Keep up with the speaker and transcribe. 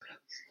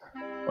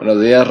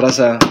Buenos días,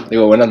 raza.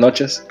 Digo, buenas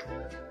noches.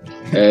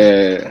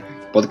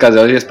 Podcast de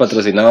hoy es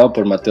patrocinado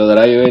por Mateo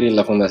Driver y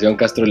la Fundación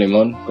Castro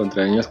Limón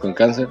contra niños con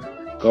cáncer.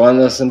 ¿Cómo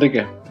andas,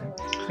 Enrique?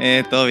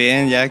 Todo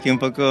bien, ya aquí un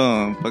poco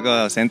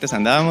ausentes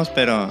andábamos,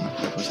 pero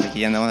pues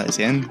aquí ya andamos al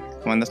 100.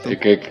 ¿Cómo andas tú?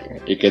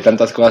 Y que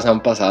tantas cosas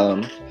han pasado,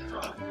 ¿no?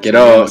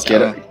 Quiero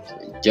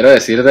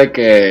decir de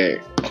que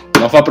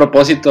no fue a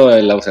propósito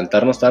el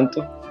ausentarnos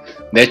tanto.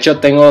 De hecho,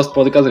 tengo 2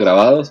 podcasts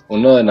grabados,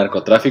 uno de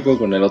narcotráfico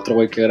con el otro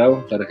güey que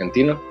grabo, el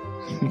argentino.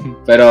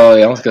 Pero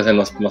digamos que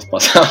nos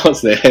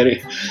pasamos de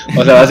ver.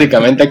 O sea,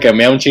 básicamente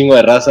quemé a un chingo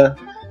de raza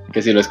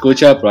que si lo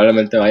escucha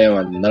probablemente vaya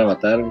a mandar a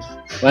matar.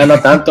 Bueno,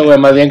 no tanto, güey,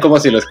 más bien como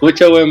si lo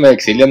escucho, güey, me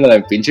exilian de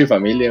la pinche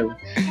familia, güey.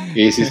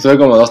 Y si estuve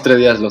como 2-3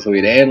 días, ¿lo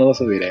subiré? No lo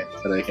subiré.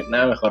 Pero dije,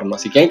 nada, mejor no.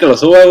 Si quieren que lo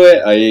suba, güey,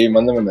 ahí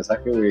mándame un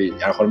mensaje, güey, y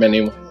a lo mejor me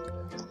animo.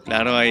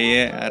 Claro, ahí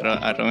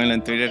arróbenlo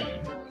en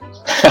Twitter.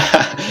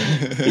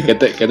 ¿Y qué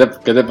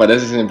te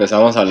parece si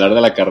empezamos a hablar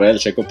de la carrera del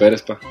Checo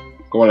Pérez, pa?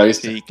 ¿Cómo la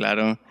viste? Sí,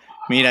 claro.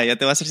 Mira, yo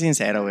te voy a ser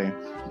sincero, güey.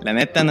 La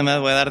neta no me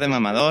voy a dar de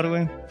mamador,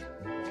 güey.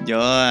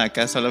 Yo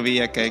acá solo vi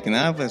acá que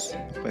nada, pues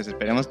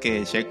esperemos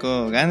que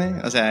Checo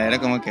gane. O sea, era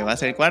como que va a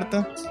ser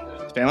cuarto.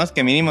 Esperemos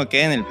que mínimo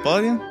quede en el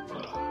podio.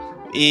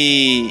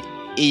 Y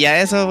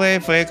ya eso, güey,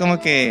 fue como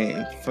que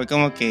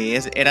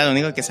era lo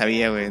único que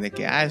sabía, güey. De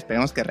que,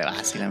 esperemos que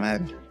rebase la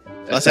madre.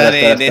 O sea,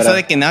 de eso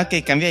de que no,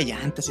 que cambia de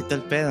llantas y todo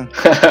el pedo.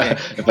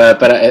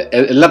 Espera,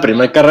 ¿es la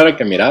primera carrera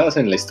que mirabas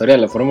en la historia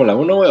de la Fórmula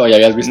 1, güey? ¿O ya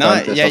habías visto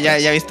antes? No, ya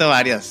he visto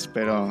varias,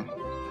 pero...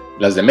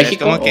 ¿Las de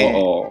México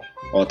o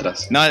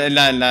otras? No,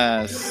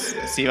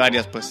 sí,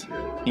 varias, pues.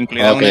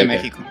 Incluida una de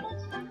México.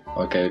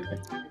 Ok.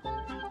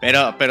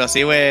 Pero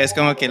sí, güey, es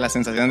como que la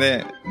sensación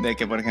de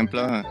que, por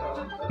ejemplo...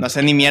 No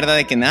sé ni mierda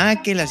de que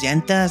nada, que las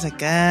llantas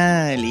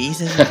acá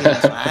lisas y que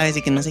las suaves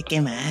y que no sé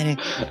qué madre.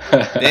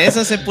 De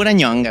eso sé pura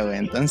ñonga, güey.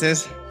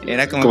 Entonces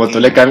era como que...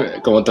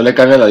 Como tú le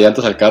cambias las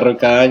llantas al carro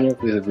cada año,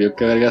 pues yo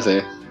qué verga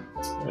sé.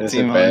 Ese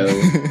sí, pedo,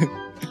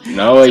 güey.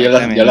 No, güey, yo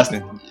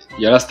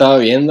la estaba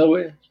viendo,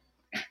 güey.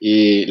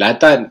 Y la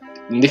neta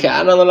dije,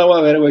 no la voy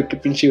a ver, güey, qué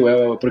pinche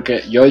hueva, güey.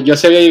 Porque yo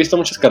sí había visto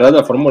muchas carreras de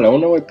la Fórmula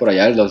 1, güey, por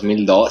allá del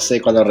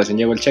 2012, cuando recién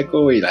llegó el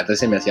Checo, güey, y la neta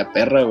se me hacía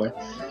perra, güey.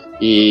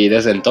 Y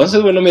desde entonces,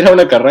 güey, no miraba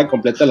una carrera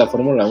completa de la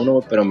Fórmula 1,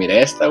 güey, pero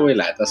miré esta, güey,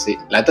 la neta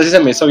sí se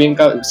me hizo bien,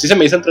 sí se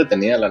me hizo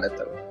entretenida, la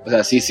neta, güey. O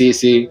sea,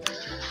 sí.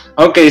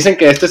 Aunque dicen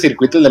que este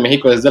circuito, el de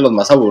México, es de los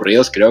más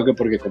aburridos, creo que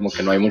porque como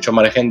que no hay mucho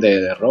margen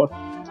de error.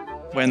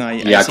 Bueno,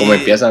 ahí ya sí, como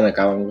empiezan,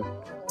 acaban, güey.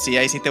 Sí,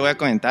 ahí sí te voy a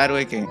comentar,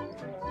 güey, que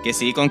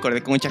sí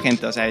concordé con mucha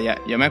gente. O sea,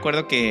 yo me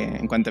acuerdo que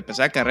en cuanto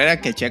empezó la carrera,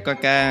 que el Checo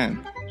acá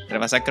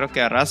rebasa creo que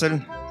a Russell.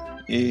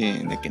 Y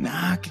de que no,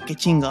 qué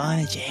chingón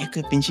el Checo,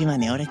 el pinche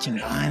maniobra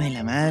chingón y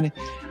la madre.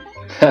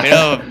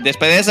 Pero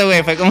después de eso,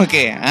 güey, fue como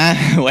que,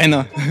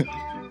 bueno,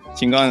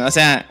 chingón. O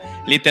sea,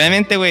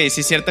 literalmente, güey, sí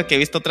es cierto que he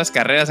visto otras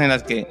carreras en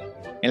las que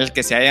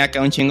se hay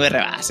acá un chingo de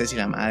rebases y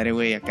la madre,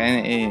 güey, acá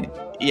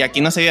y aquí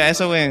no se veía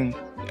eso, güey.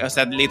 O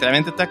sea,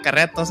 literalmente toda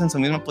carrera todos en su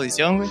misma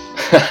posición, güey.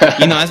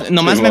 Y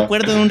nomás me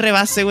acuerdo de un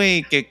rebase,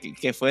 güey,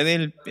 que fue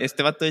del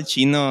este vato del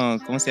chino,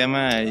 ¿cómo se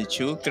llama? El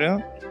Chu,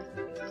 creo.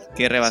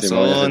 Que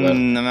rebasó,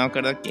 no me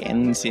acuerdo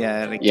quién, si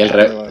a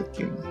Ricardo.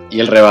 Y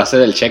el rebase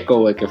del Checo,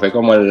 güey, que fue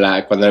como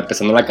cuando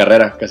empezando la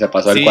carrera, que se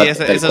pasó el cuadro.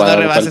 Sí, esos 2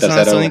 rebases son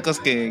los únicos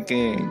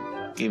que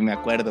me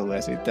acuerdo, güey,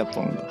 así te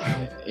pongo.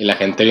 Y la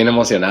gente bien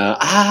emocionada.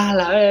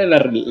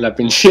 La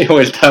pinche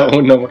vuelta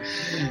 1, güey.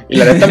 Y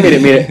la neta,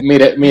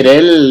 miré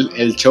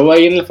el show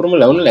ahí en la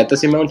Fórmula 1, la neta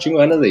sí me da un chingo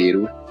de ganas de ir,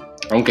 güey.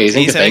 Aunque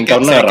dicen que está bien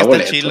cabrón agarrar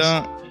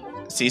boletos.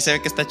 Sí, se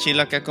ve que está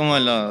chilo acá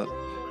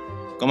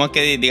como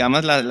que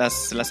digamos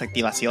las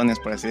activaciones,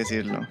 por así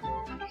decirlo.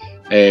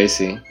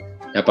 Sí.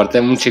 Y aparte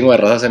un chingo de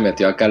raza se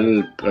metió acá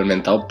el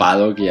mentado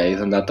paddock y ahí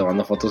se andaba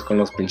tomando fotos con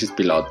los pinches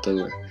pilotos,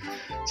 güey.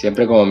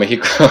 Siempre como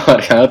México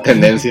marcando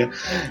tendencia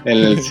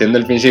siendo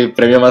el pinche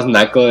premio más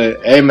naco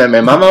de...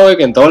 me mama, güey,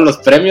 que en todos los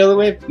premios,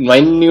 güey, no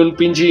hay ni un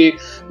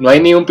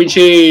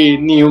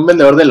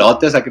vendedor de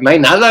lotes, no hay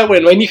nada,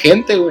 güey, no hay ni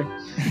gente, güey.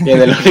 Y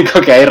en el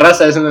único que hay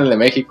raza es en el de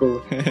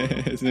México,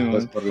 güey. Sí,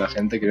 pues por la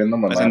gente queriendo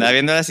mamar. Pues andaba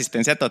viendo la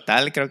asistencia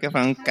total, creo que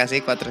fueron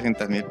casi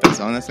 400,000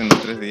 personas en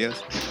los 3 días.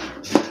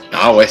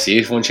 No, güey,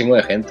 sí, fue un chingo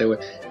de gente, güey.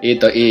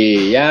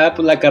 Y ya,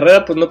 pues la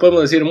carrera, pues no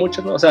podemos decir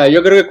mucho, ¿no? O sea,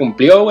 yo creo que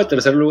cumplió, güey,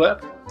 3er lugar,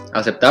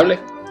 aceptable.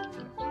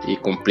 Y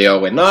cumplió,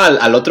 güey. No,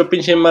 al otro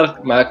pinche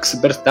Max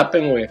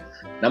Verstappen, güey.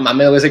 No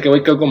mames, güey, ese que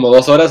güey quedó como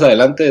 2 horas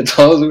adelante de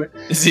todos, güey.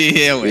 Sí,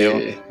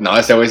 güey. No,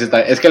 ese güey sí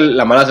está... Es que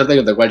la mala suerte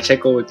que tocó al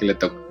Checo, güey, que le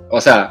tocó... O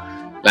sea...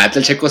 La neta,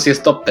 el Checo sí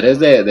es top 3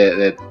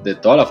 de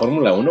toda la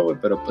Fórmula 1, güey,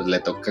 pero pues le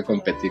toca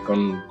competir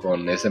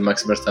con ese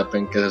Max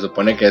Verstappen que se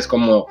supone que es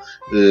como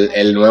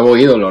el nuevo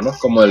ídolo, ¿no?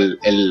 Como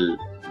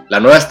la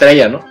nueva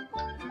estrella, ¿no?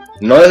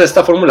 No desde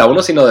esta Fórmula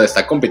 1, sino de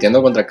estar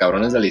compitiendo contra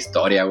cabrones de la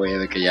historia, güey,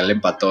 de que ya le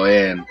empató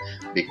en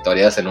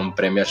victorias en un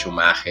premio a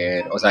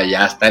Schumacher, o sea,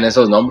 ya está en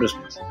esos nombres,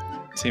 pues.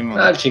 Sí,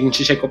 el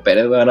Checo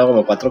Pérez, güey, ganó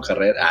como 4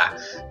 carreras.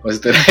 Pues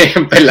estoy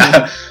bien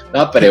pelado.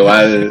 No, pero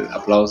igual,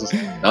 aplausos.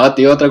 No,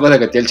 tío, otra cosa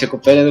que tiene el Checo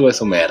Pérez, güey, es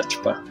su merch,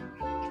 pa.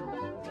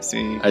 Sí,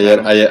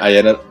 Ayer,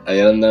 claro.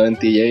 ayer andaba en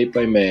TJ,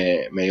 pa, y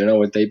me di una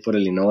vuelta ahí por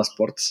el Innova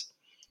Sports.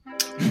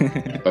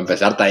 Para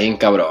empezar, está bien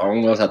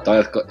cabrón, o sea,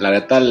 la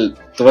neta,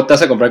 ¿tú te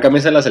vas a comprar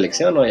camisa en la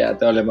selección o ya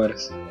te vale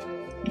madres?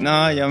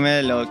 No, yo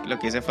lo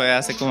que hice fue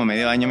hace como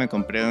medio año me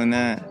compré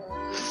una...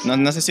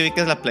 No sé si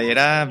ubicas la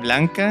playera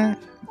blanca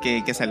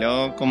que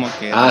salió como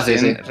que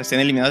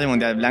recién eliminado del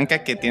Mundial.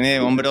 Blanca que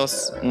tiene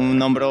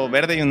un hombro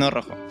verde y uno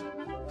rojo.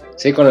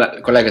 Sí, con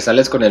la que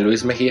sales con el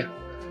Luis Mejía.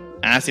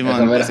 Ah,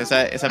 Simón, pues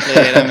esa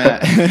playera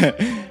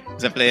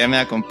esa playera me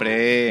la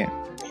compré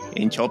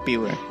en Shopee,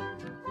 güey.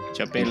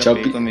 Shopee lo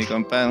pedí con mi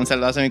compa. Un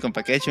saludazo a mi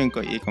compa Quecho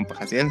y compa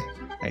Jaciel.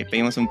 Ahí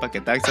pedimos un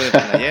paquetaxo de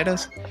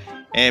playeras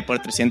por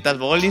 300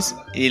 bolis.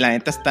 Y la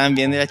neta estaban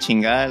bien de la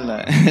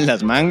chingada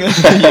las mangas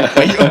y el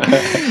cuello.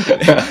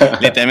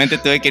 Literalmente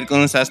tuve que ir con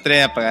un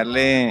sastre a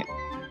pagarle.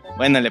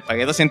 Bueno, le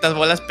pagué 200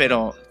 bolas,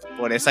 pero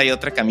por esa y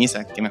otra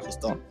camisa que me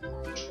ajustó.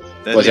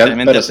 Entonces, pues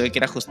literalmente tuve que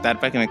ir a ajustar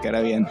para que me quedara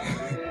bien.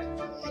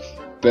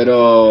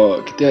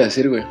 Pero, ¿qué te iba a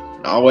decir, güey?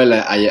 No, güey,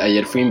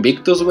 ayer fui a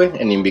Invictus, güey.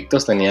 En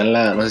Invictus tenían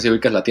no sé si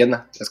ubicas la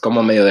tienda. Es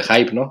como medio de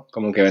hype, ¿no?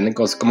 Como que venden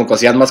como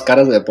cosillas más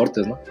caras de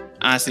deportes, ¿no?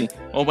 Ah, sí.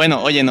 O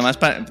bueno, oye, nomás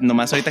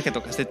ahorita que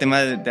tocaste el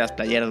tema de las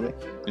playeras, güey.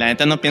 La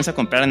neta no pienso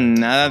comprar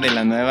nada de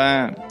la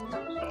nueva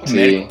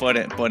sí.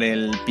 por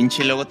el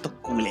pinche logo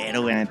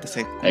culero, güey. Neta,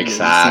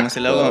 exacto, ese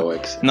logo.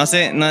 No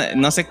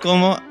sé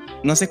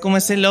cómo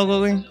ese logo,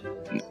 güey.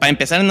 Para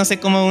empezar, no sé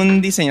cómo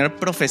un diseñador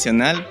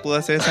profesional pudo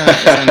hacer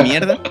esa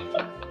mierda.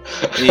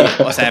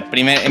 O sea,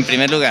 en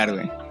primer lugar,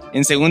 güey.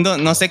 En segundo,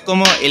 no sé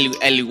cómo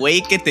el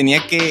güey que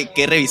tenía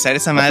que revisar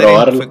esa madre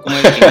fue como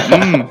el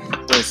que,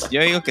 pues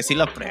yo digo que sí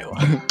lo apruebo.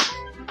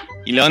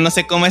 Y luego no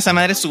sé cómo esa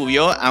madre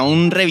subió a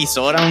un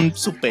revisor, a un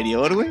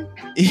superior, güey.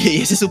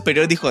 Y ese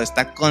superior dijo,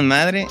 está con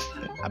madre,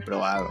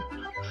 aprobado.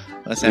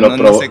 O sea,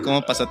 no sé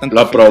cómo pasó tanto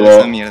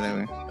esa mierda,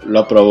 güey. Lo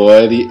aprobó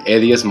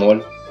Eddie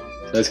Small.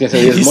 ¿Sabes quién es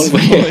Eddie Small,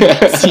 güey?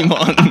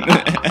 Simón.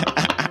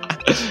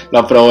 Lo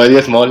aprobó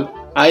Eddie Small.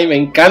 Ay, me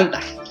encanta.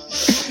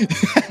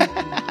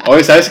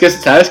 Oye, ¿sabes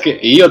qué?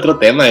 Y otro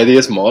tema,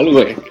 Eddie Small,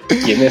 güey.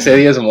 ¿Quién es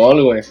Eddie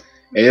Small, güey?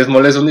 Eddie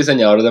Small es un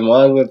diseñador de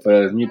moda, güey,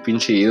 pero es mi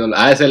pinche ídolo.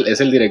 Ah, es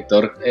el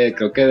director,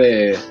 creo que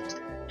de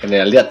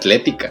general de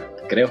Atlética,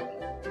 creo.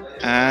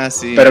 Ah,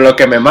 sí. Pero lo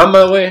que me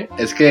mama, güey,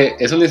 es que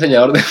es un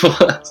diseñador de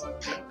modas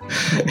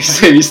y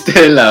se viste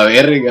de la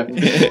verga.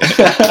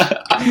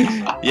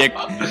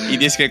 y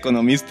dice que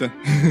economista.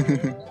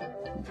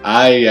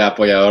 Ay,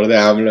 apoyador de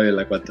AMLO y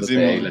la 4T sí,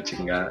 y la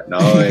chingada. No,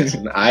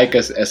 que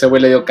ese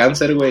güey le dio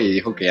cáncer, güey, y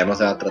dijo que ya no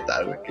se va a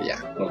tratar, güey, que ya.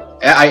 No.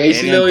 Ahí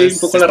sí le doy un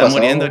poco la razón. ¿Se está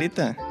muriendo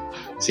ahorita?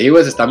 Sí,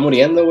 güey, se está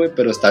muriendo, güey,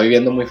 pero está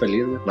viviendo muy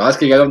feliz, güey. No, es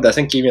que ya cuando te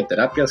hacen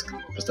quimioterapias,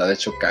 pues está de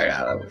hecho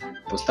cagada, güey.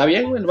 Pues está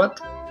bien, güey, el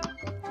vato.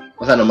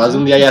 O sea, nomás de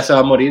un día ya se va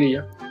a morir y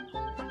ya.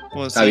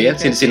 Pues está bien,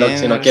 si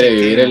no quiere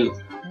vivir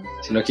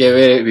si no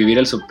quiere vivir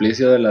el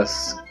suplicio de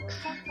las...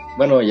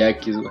 Bueno, ya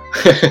X, güey.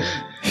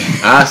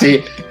 Ah,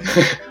 sí.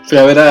 Fui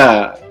a ver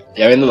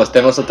ya viendo los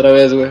temas otra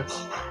vez, güey.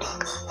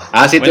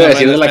 Ah, sí, te iba a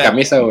decir de la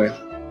camisa, güey.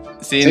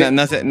 Sí, ¿sí?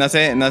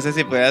 No sé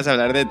si puedas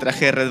hablar de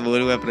traje de Red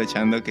Bull, güey,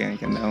 aprovechando que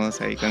andamos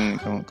ahí con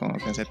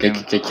ese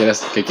tema. ¿Qué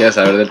quieres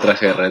saber del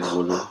traje de Red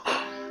Bull, güey?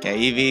 Que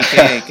ahí vi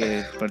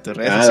que por tus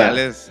redes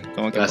sociales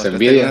como que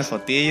postaste unas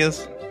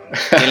fotillos.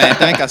 Y la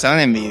neta me causaron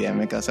envidia,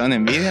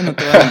 no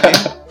te voy a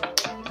mentir.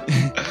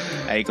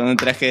 Ahí con un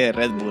traje de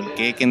Red Bull.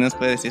 ¿Qué nos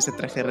puede decir ese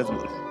traje de Red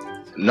Bull?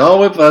 No,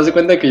 güey, pues haz de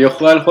cuenta que yo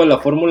jugaba al juego de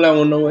la Fórmula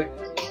 1, güey.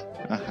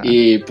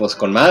 Y pues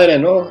con madre,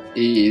 ¿no?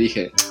 Y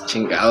dije,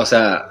 chingado, o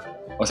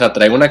sea,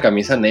 traigo una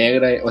camisa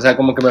negra, o sea,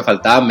 como que me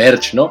faltaba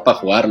merch, ¿no? Para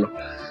jugarlo.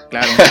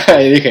 Claro.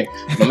 Y dije,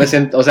 no me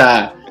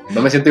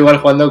siento igual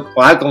jugando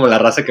como la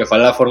raza que fue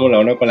a la Fórmula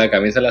 1 con la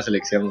camisa de la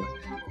selección, güey.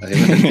 Así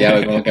me sentía,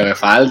 güey, como que me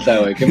falta,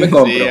 güey. ¿Qué me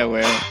compro? Sí,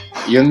 güey.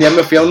 Y un día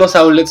me fui a unos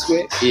outlets,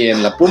 güey, y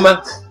en la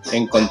Puma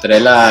encontré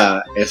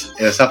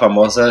esa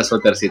famosa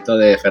suétercito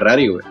de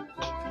Ferrari, güey.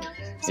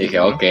 Y dije,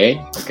 ok,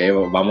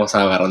 vamos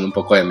agarrando un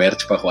poco de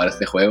merch para jugar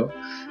este juego.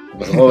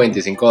 Pues como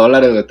 $25,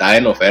 güey, estaba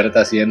en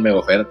oferta, así en mega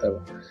oferta,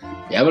 güey.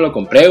 Ya me lo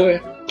compré,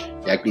 güey.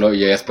 Ya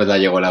después la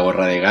llegó la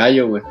gorra de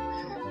gallo, güey.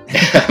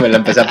 Me la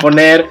empecé a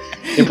poner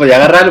y pues ya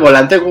agarrar el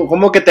volante,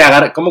 como que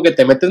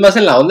te metes más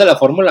en la onda de la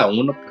Fórmula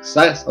 1, pues,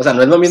 ¿sabes? O sea,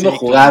 no es lo mismo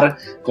jugar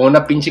con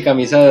una pinche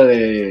camisa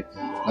de...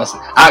 No sé.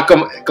 Ah,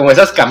 como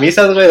esas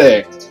camisas, güey,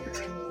 de...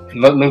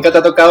 ¿Nunca te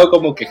ha tocado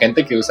como que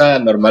gente que usa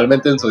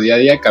normalmente en su día a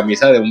día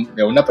camisa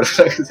de una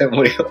persona que se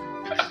murió?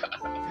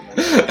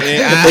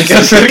 Te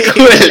quiero ser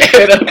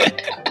culero.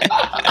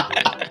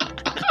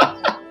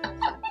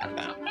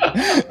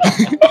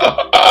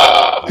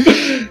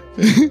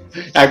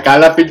 Acá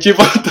la pinche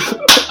foto.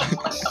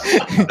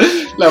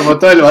 La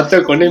foto del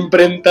vato con una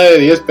imprenta de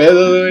 10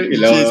 pesos, güey. Y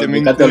luego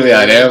nunca te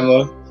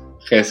olvidaremos.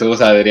 Jesús,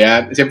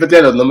 Adrián. Siempre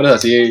tiene los nombres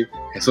así.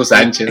 Jesús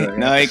Sánchez, güey.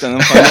 No, y con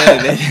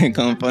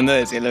un fondo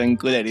de cielo bien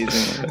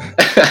culerísimo.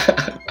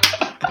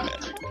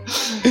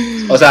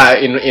 O sea,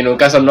 y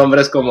nunca son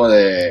nombres como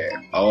de...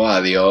 Oh,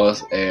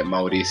 adiós,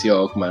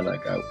 Mauricio Ockman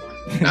acá, güey.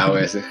 Ah,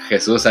 güey,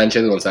 Jesús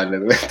Sánchez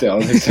González, güey, te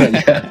vamos a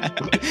extrañar.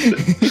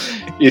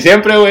 Y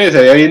siempre, güey,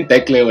 se ve bien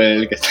tecle, güey,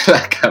 el que está en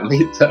la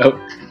camisa, güey.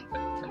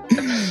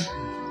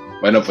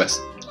 Bueno,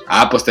 pues.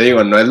 Pues te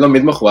digo, no es lo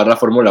mismo jugar la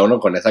Fórmula 1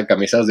 con esas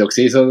camisas de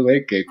oxisos,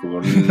 güey, que con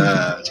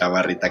una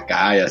chamarrita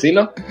acá y así,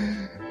 ¿no?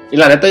 Y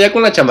la neta, ya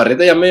con la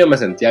chamarrita ya medio me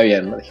sentía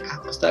bien, ¿no? Dije,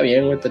 pues está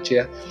bien, güey, está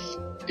chida.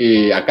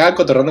 Y acá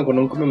cotorreando con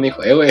un compa me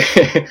dijo, güey,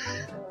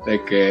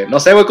 de que, no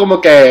sé, güey,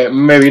 como que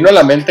me vino a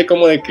la mente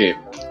como de que,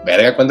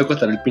 verga, ¿cuánto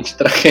costará el pinche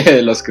traje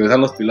de los que usan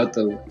los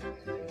pilotos, güey?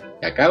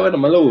 Y acá, güey,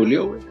 nomás lo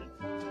googleó, güey.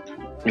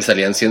 Y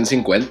salían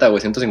 150,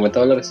 güey,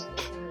 $150.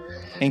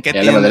 ¿En qué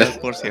tienda,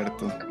 por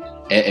cierto?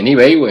 En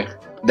eBay, güey.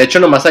 De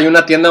hecho, nomás hay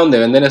una tienda donde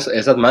venden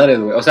esas madres,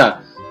 güey. O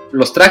sea,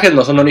 los trajes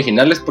no son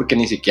originales porque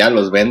ni siquiera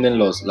los venden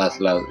las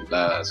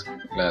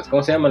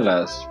 ¿cómo se llaman?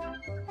 Las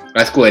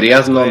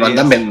escuderías no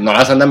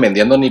las andan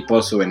vendiendo ni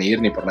por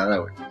souvenir ni por nada,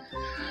 güey.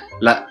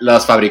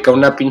 Las fabrica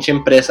una pinche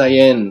empresa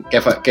ahí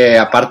que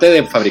aparte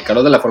de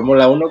fabricarlos de la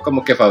Fórmula 1,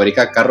 como que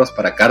fabrica carros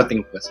para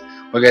karting, pues.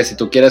 Porque si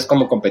tú quieres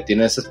como competir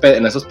en esos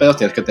pedos,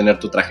 tienes que tener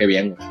tu traje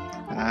bien, güey.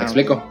 ¿Me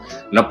explico? Okay.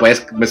 No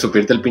puedes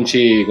subirte el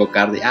pinche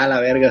go-kart y la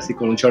verga, así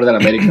con un short de la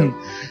América.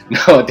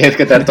 No, tienes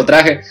que tener tu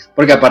traje,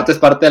 porque aparte es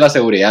parte de la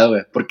seguridad,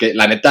 güey. Porque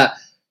la neta,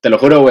 te lo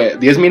juro, güey,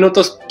 10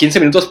 minutos, 15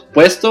 minutos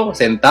puesto,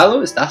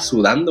 sentado, estás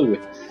sudando, güey.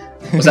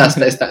 O sea,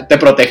 te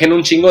protegen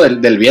un chingo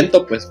del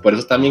viento, pues, por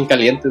eso están bien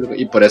calientes,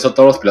 güey. Y por eso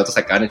todos los pilotos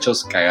acaban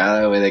hechos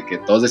cagada, güey, de que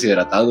todos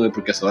deshidratados, güey,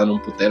 porque sudan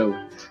un putero, güey.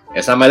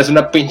 Esa madre es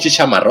una pinche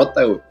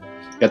chamarrota, güey,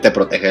 que te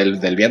protege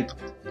del viento.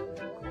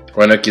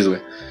 Bueno, X,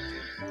 güey.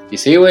 Y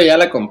sí, güey, ya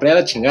la compré a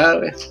la chingada,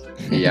 güey.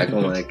 Y ya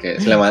como de que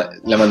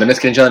le mandé un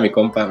screenshot a mi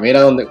compa.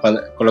 Mira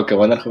con lo que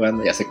voy a andar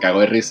jugando. Ya se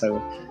cagó de risa,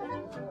 güey.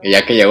 Y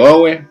ya que llegó,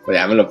 güey, pues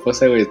ya me lo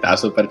puse, güey. Estaba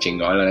súper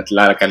chingón,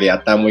 la calidad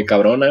estaba muy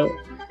cabrona, güey.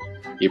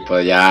 Y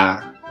pues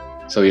ya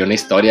subí una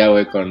historia,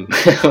 güey, con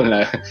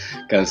la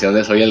canción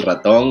de Soy el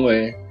Ratón,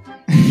 güey.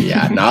 Y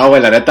ya, no,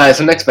 güey, la neta,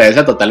 es una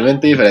experiencia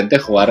totalmente diferente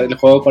jugar el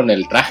juego con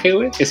el traje,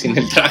 güey, que sin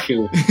el traje,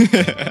 güey.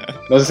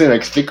 No sé si me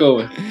explico,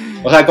 güey.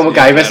 O sea, como que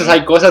hay veces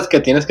hay cosas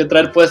que tienes que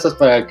traer puestas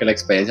para que la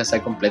experiencia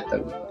sea completa,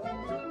 güey.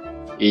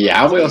 Y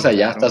ya, güey, o sea,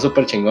 ya está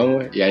súper chingón,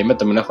 güey. Y ahí me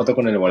tomé una foto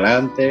con el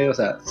volante, o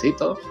sea, sí,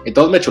 todo. Y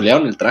todos me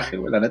chulearon el traje,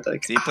 güey, la neta. De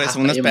que, sí, pues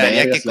uno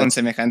esperaría que con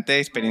semejante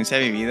experiencia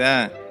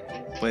vivida,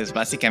 pues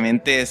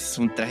básicamente es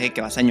un traje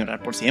que vas a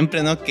añorar por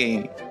siempre, ¿no?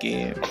 Que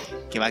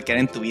va a quedar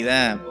en tu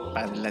vida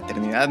para la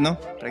eternidad, ¿no?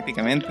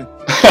 Prácticamente.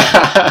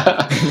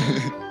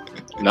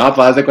 No,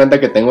 pues haz de cuenta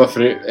que tengo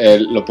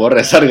lo puedo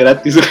rezar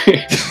gratis, güey.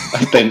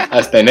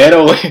 Hasta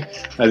enero, güey.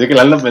 Así que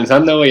lo ando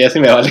pensando, güey, ya si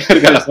me vale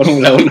verga la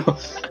Fórmula 1.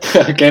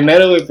 ¿Qué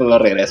enero, güey? Pues lo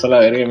regreso a la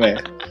verga y me...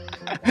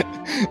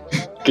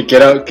 ¿Qué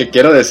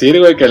quiero decir,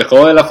 güey? Que el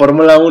juego de la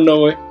Fórmula 1,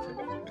 güey,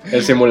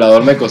 el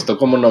simulador me costó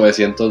como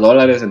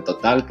 $900 en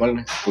total,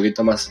 ponle, un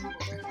poquito más.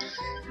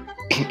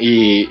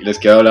 Y les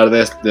quiero hablar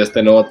de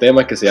este nuevo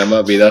tema que se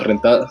llama vidas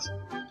rentadas.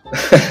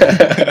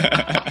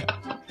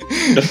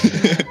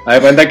 A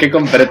ver, cuenta que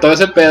compré todo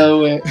ese pedo,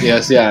 güey. Y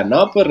decía,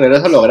 no, pues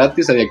regrésalo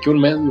gratis de aquí un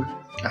mes, güey.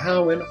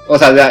 Bueno. O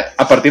sea,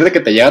 a partir de que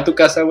te llega a tu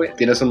casa, güey,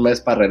 tienes un mes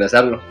para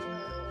regresarlo.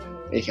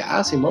 Y dije,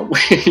 Simón,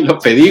 güey. Y lo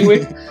pedí,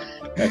 güey.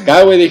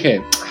 Acá, güey,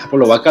 dije, pues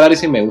lo voy a calar y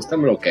si me gusta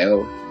me lo quedo,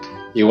 güey.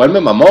 Igual me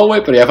mamó,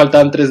 güey, pero ya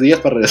faltaban 3 días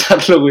para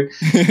regresarlo, güey.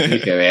 Y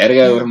dije,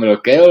 verga, güey, me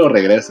lo quedo o lo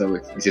regreso,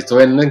 güey. Y si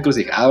estuve en una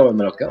encrucijada, güey,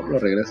 me lo quedo o me lo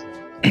regreso.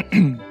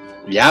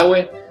 Ya,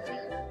 güey.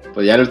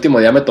 Pues ya el último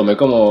día me tomé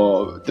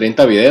como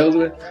 30 videos,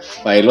 güey,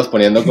 para irlos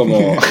poniendo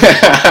como...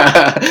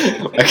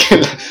 para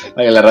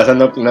que la raza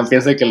no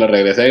piense que lo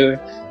regresé, güey.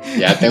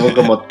 Ya tengo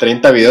como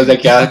 30 videos de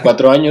aquí a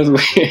 4 años,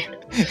 güey.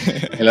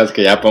 En los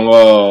que ya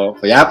pongo...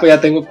 Pues ya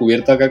tengo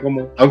cubierto acá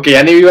como... Aunque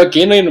ya ni vivo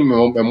aquí, ¿no? Y me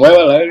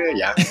muevo, la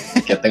verga,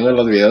 ya tengo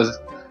los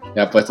videos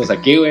ya puestos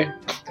aquí, güey.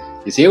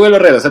 Y sí, güey, lo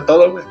regresé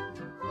todo, güey.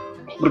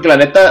 Porque la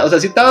neta, o sea,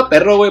 sí estaba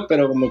perro, güey,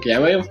 pero como que ya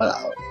me había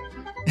enfadado.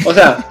 O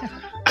sea,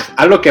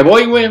 a lo que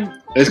voy, güey,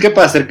 es que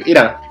para hacer...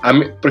 Mira, a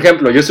mí, por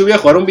ejemplo, yo subí a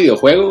jugar un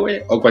videojuego,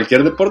 güey, o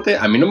cualquier deporte.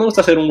 A mí no me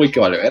gusta ser un güey que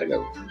vale verga,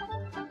 güey.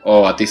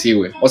 O a ti sí,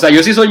 güey. O sea,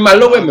 yo sí soy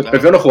malo, güey, me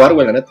prefiero no jugar,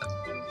 güey, la neta.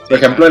 Por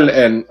ejemplo,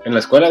 en la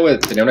escuela, güey,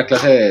 tenía una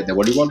clase de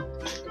voleibol.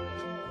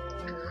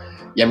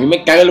 Y a mí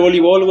me caga el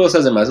voleibol, güey. O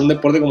sea, se me hace un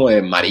deporte como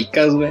de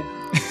maricas, güey.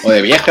 O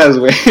de viejas,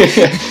 güey.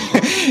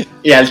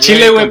 Y al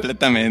chile, güey.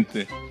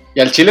 Completamente.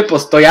 Y al chile,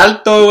 pues, estoy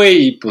alto,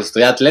 güey. Y pues,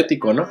 estoy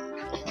atlético, ¿no?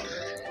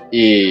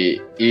 Y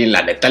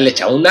la neta le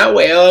echaba una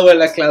hueva, güey, a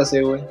la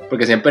clase, güey.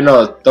 Porque siempre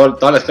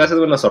todas las clases,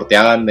 güey, nos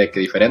sorteaban de que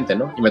diferente,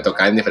 ¿no? Y me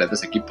tocaba en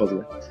diferentes equipos,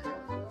 güey.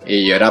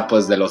 Y yo era,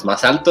 pues, de los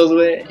más altos,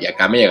 güey. Y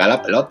acá me llegaba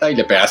la pelota y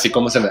le pegaba así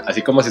como si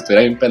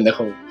estuviera bien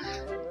pendejo, güey.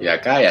 Y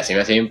acá, y así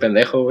me hacía bien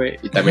pendejo, güey.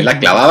 Y también la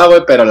clavaba,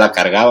 güey, pero la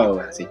cargaba,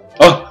 güey, así.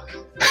 ¡Oh!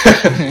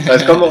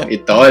 ¿Sabes cómo? Y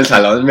todo el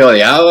salón me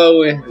odiaba,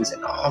 güey. Dice,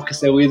 no, que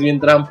ese güey es bien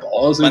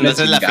tramposo. Cuando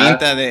haces la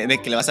finta de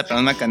que le vas a pegar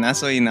un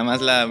macanazo y nada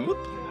más la...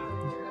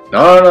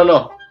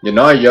 No.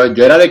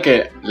 Yo era de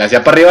que le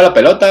hacía para arriba la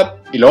pelota,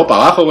 y luego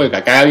para abajo, güey,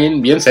 acá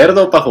bien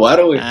cerdo para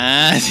jugar, güey.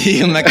 Ah,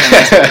 sí, una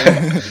canasta.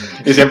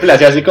 Y siempre le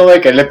hacía así como de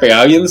que le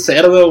pegaba bien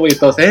cerdo, güey.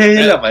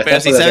 Entonces, la maestra.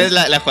 Pero sí sabes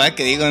la jugada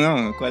que digo,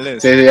 ¿no? ¿Cuál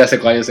es? Sí, ya sé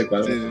cuál. Sí.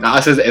 No,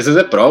 ese es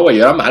de pro, güey.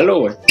 Yo era malo,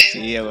 güey.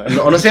 Sí, güey.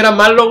 No sé si era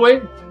malo,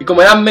 güey. Y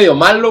como era medio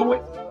malo, güey.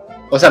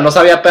 O sea, no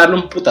sabía pegarle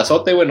un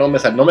putazote, güey. No me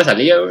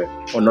salía, güey.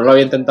 O no lo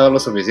había intentado lo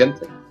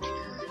suficiente.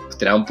 Pues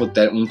tiraba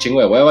un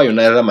chingo de hueva. Y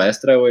una vez la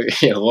maestra, güey,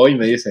 llegó y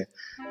me dice: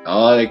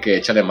 no, de que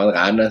échale más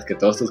ganas, que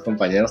todos tus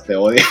compañeros te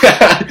odian.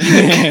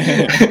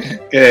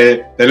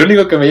 Que el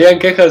único que me llegan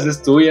quejas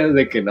es tuyas,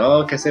 de que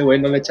no, que ese güey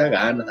no le echa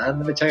ganas,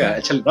 no le echa ganas,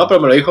 échale. No, pero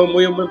me lo dijo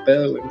muy un buen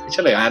pedo, güey,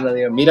 échale ganas,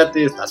 digo,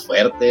 mírate, estás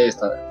fuerte,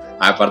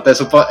 aparte de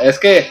eso, es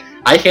que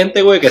hay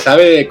gente, güey, que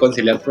sabe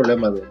conciliar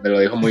problemas, güey, me lo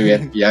dijo muy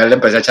bien, y ya le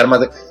empecé a echar más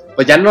de,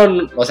 pues ya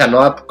no, o sea,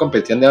 no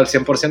competiendo al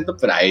 100%,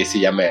 pero ahí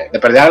sí ya de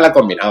perdida la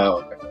combinaba,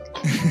 güey.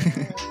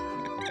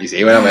 Y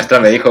sí, güey, la maestra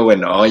me dijo, güey,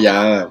 no,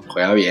 ya,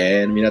 juega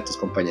bien, mira, tus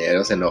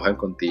compañeros se enojan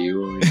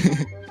contigo, güey.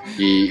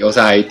 Y, o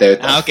sea, ahí te ves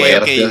tan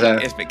fuerte, o sea.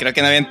 Creo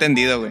que no había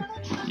entendido, güey.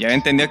 Yo había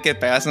entendido que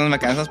pegabas unos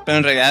macanazos, pero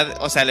en realidad,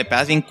 o sea, le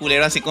pegas bien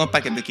culero así como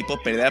para que tu equipo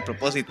perdiera a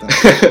propósito.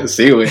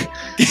 Sí, güey.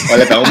 O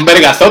le pegaba un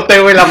vergazote,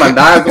 güey, la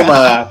mandaba como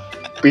a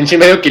pinche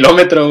medio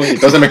kilómetro, güey, y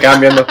todos se me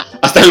quedaban viendo,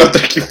 hasta el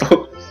otro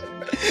equipo.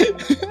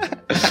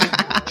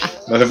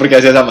 No sé por qué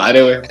hacía esa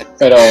madre, güey,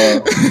 pero...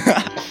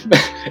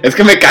 Es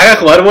que me caga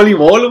jugar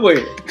voleibol,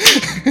 güey.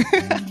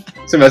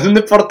 Se me hace un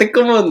deporte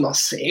como, no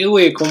sé,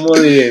 güey, como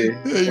de...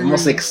 como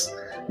sex...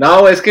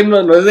 No, güey, es que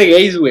no es de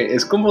gays, güey.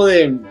 Es como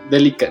de...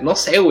 no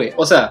sé, güey.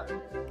 O sea,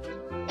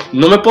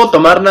 no me puedo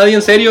tomar nadie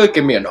en serio de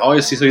que, mira, no,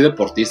 yo sí soy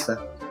deportista.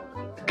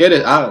 ¿Qué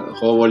eres? Ah,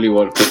 juego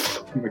voleibol.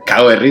 Me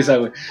cago de risa,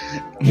 güey.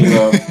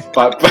 Digo,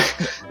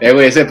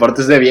 güey, ese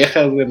deporte es de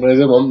viejas, güey, no es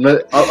de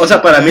hombres. O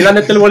sea, para mí, la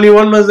neta, el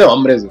voleibol no es de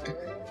hombres,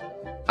 güey.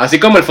 Así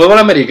como el fútbol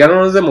americano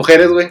no es de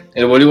mujeres, güey,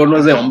 el voleibol no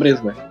es de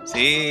hombres, güey.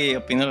 Sí,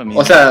 opino lo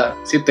mismo. O sea,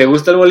 si te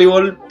gusta el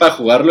voleibol para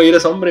jugarlo y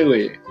eres hombre,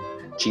 güey,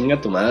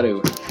 chinga tu madre,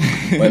 güey.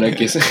 Bueno,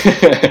 aquí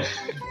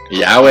y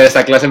ya, güey,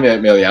 esa clase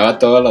me odiaba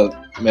todos los...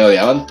 Me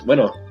odiaban,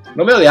 bueno,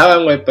 no me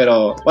odiaban, güey,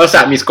 pero... O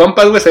sea, mis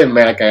compas, güey, se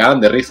me cagaban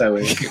de risa,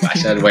 güey. Que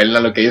vaya, buena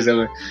lo que hice,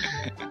 güey.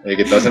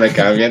 Que todos se me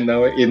quedaban viendo,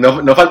 güey. Y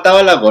no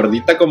faltaba la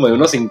gordita como de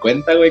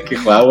 1.50, güey, que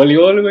jugaba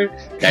voleibol, güey.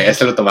 Y a ella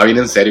se lo tomaba bien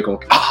en serio, como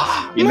que...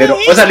 ¡ah! Dinero.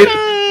 O sea,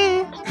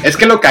 es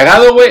que lo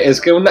cagado, güey,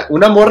 es que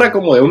una morra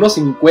como de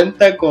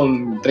 1.50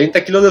 con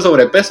 30 kilos de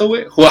sobrepeso,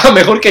 güey, jugaba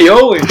mejor que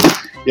yo, güey.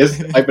 Y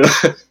ay,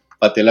 perdón,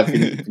 pateé la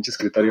pinche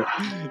escritorio.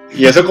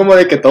 Y eso como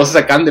de que todos se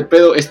sacan de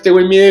pedo. Este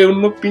güey mide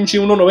pinche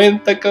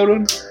 1.90,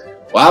 cabrón.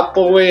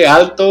 Guapo, güey,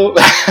 alto.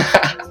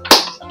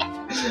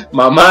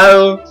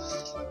 Mamado.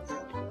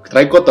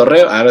 Trae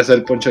cotorreo. Ahora es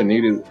el Poncho de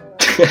Nigris.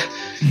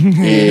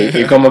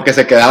 y como que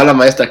se quedaba la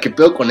maestra. ¿Qué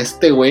pedo con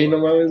este güey? No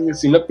mames, güey.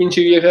 Si una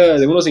pinche vieja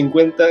de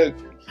 1.50...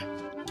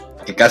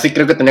 que casi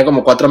creo que tenía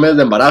como 4 meses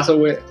de embarazo,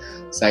 güey.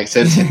 O sea,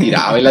 se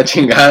tiraba y la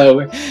chingada,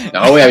 güey.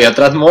 No, güey, había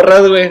otras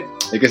morras, güey,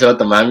 de que se lo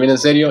tomaban bien en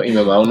serio. Y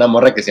me mamaba una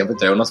morra que siempre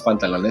traía unos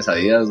pantalones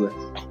Adidas, güey.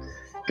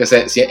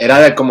 Que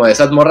era como de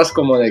esas morras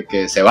como de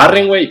que se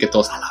barren, güey, y que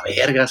todos a la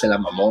verga se la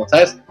mamó,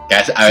 ¿sabes? Que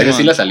a veces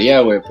sí la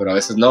salía, güey, pero a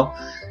veces no.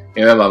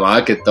 Y me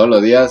mamaba que todos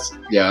los días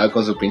llegaba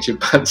con su pinche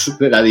pants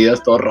de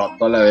Adidas todo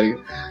roto a la verga.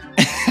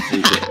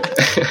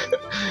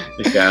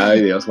 Y dije,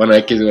 ay Dios, bueno,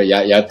 X, güey,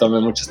 ya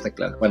tomé mucho esta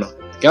clase. Bueno,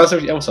 ¿qué vamos a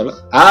hacer? ¿Vamos a hablar?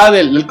 Ah,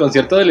 del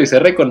concierto de Luis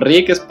R. con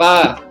Rick,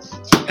 espada.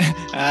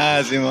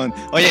 Ah, Simón.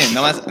 Oye,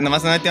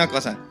 nomás una última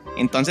cosa.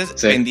 Entonces,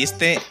 sí.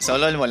 ¿Vendiste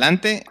solo el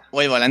volante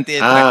o el volante y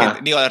el traje?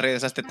 Digo,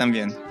 regresaste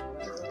también.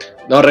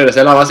 No, regresé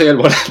a la base y el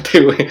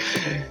volante, güey.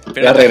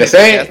 Ya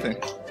regresé.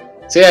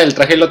 Sí, el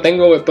traje lo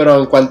tengo, güey, pero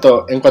en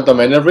cuanto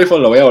me den el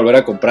refund lo voy a volver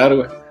a comprar,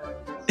 güey.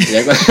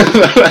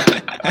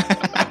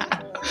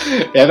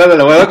 Ya cuando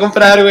lo vuelva a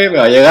comprar, güey, me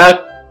va a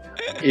llegar.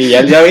 Y ya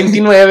el día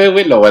 29,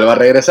 güey, lo vuelvo a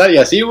regresar. Y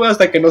así, güey,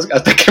 hasta que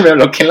me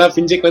bloqueen la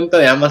pinche cuenta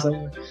de Amazon,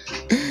 güey.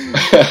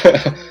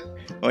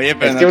 Oye,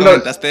 pero no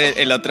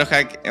comentaste el otro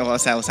hack. O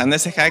sea, usando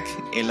ese hack,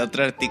 el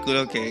otro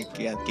artículo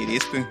que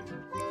adquiriste.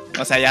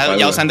 O sea,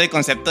 ya usando el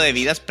concepto de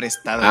vidas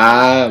prestadas.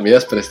 Ah,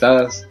 vidas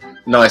prestadas.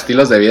 No,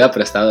 estilos de vida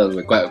prestados,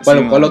 güey.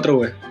 ¿Cuál otro,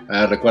 güey?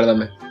 A ver,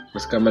 recuérdame.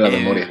 Búscame la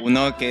memoria.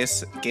 Uno que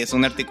es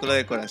un artículo de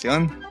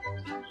decoración.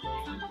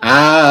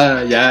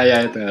 Ah,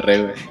 ya te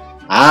agarré, güey.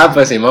 Ah,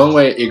 pues Simón,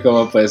 güey. Y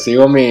como pues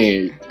sigo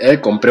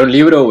compré un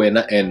libro, güey,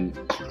 en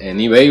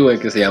eBay, güey,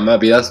 que se llama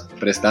Vidas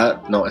Prestadas.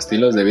 No,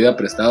 Estilos de Vida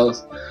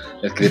Prestados.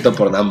 Escrito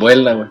por Dan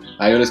Buelna, güey.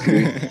 Ah, yo lo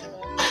escribí.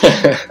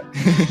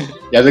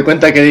 Ya se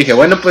cuenta que dije,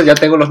 bueno, pues ya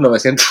tengo los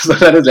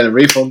 $900 del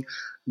refund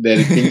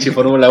del pinche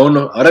Fórmula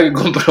 1. Ahora que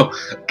compro,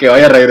 que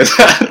vaya a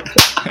regresar.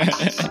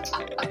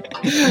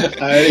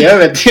 A ver, ya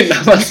me metí en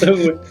Amazon,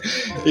 güey.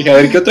 Dije, a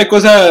ver, ¿qué otra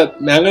cosa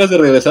me dan ganas de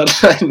regresar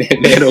en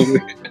enero,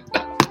 güey?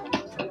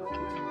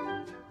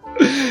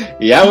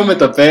 Y ya, güey, me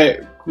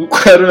topé un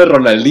cuadro de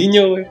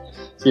Ronaldinho, güey,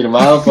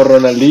 firmado por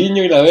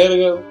Ronaldinho y la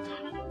verga, güey.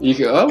 Y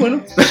dije,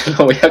 bueno,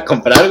 lo voy a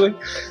comprar, güey.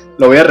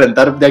 Lo voy a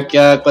rentar de aquí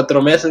a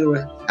 4 meses,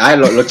 güey. Ah,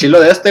 lo chilo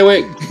de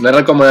güey, no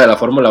era como de la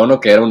Fórmula 1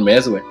 que era un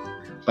mes, güey.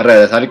 para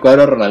regresar el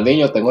cuadro de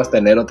Ronaldinho tengo hasta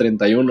enero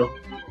 31.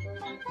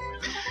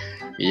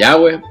 Y ya,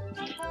 güey.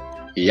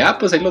 Y ya,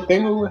 pues ahí lo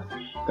tengo, güey.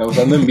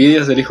 Causando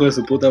envidias el hijo de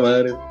su puta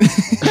madre.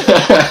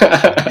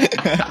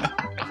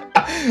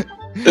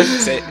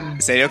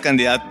 Serio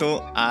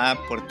candidato a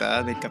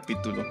portada del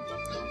capítulo.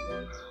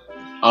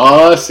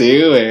 Oh,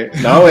 sí, güey.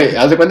 No, güey,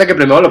 haz de cuenta que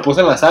primero lo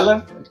puse en la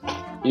sala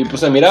y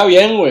pues se miraba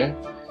bien, güey.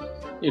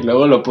 Y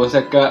luego lo puse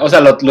acá, o sea,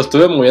 lo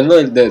estuve moviendo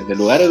de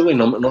lugares, güey,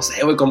 no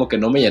sé, güey, como que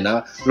no me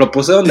llenaba. Lo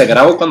puse donde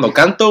grabo cuando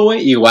canto,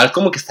 güey, igual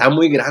como que estaba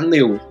muy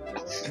grande, güey.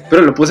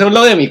 Pero lo puse a un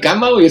lado de mi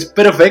cama, güey, es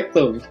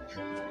perfecto, güey.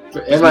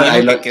 Pues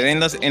ahí que quede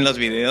en los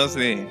videos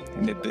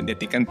de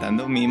ti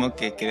cantando, mínimo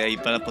que quede ahí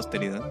para la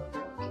posteridad.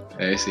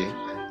 Sí.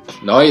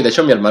 No, y de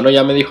hecho mi hermano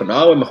ya me dijo,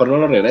 no, güey, mejor no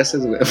lo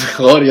regreses, güey.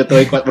 Mejor yo te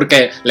doy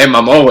porque le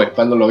mamó, güey.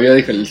 Cuando lo vio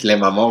dije, le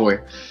mamó, güey.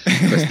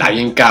 Pues está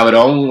bien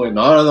cabrón, güey.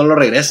 No lo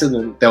regreses,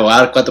 güey. Te voy a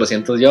dar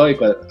 400 yo.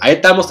 Ahí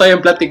estamos todavía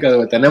en pláticas,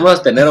 güey. Tenemos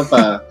hasta enero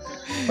para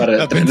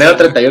enero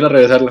 31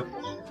 regresarlo.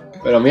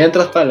 Pero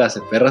mientras para las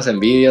perras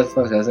envidias,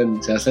 pues,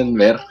 se hacen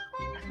ver.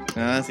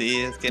 Ah,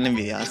 sí, es que el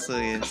envidioso,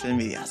 es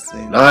envidioso.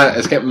 No,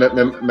 es que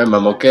me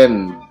mamó que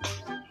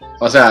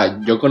o sea,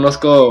 yo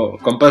conozco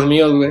compas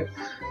míos, güey,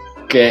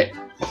 que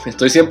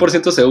estoy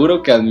 100%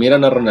 seguro que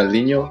admiran a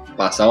Ronaldinho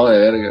pasado de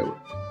verga,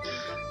 güey.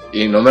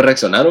 Y no me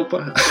reaccionaron,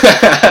 pa.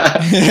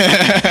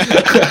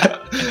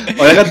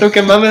 O deja tú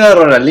que mames a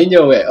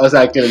Ronaldinho, güey. O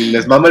sea, que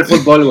les mama el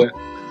fútbol, güey.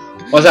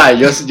 O sea,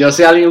 yo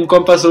sé un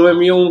compa sube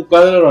mío un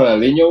cuadro de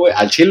Ronaldinho, güey,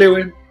 al Chile,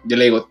 güey. Yo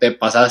le digo, te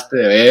pasaste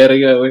de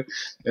verga, güey.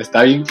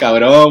 Está bien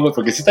cabrón, güey.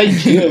 Porque sí está bien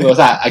chido, güey. O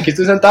sea, aquí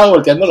estoy sentado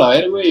volteándolo a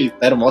ver, güey. Y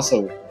está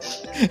hermoso, güey.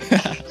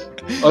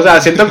 O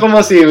sea, siento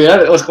como si,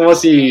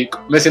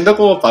 me siento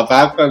como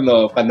papá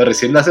cuando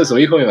recién nace su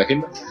hijo, me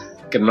imagino.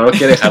 Que no lo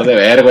quiere dejar de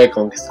ver, güey.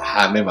 Como que,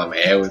 me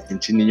mamé, güey.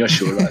 Pinche niño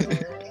chulo, güey.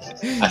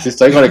 Así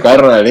estoy con el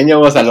cuadro de Ronaldinho,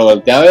 güey. O sea, lo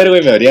volteé a ver,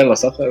 güey. Me abrían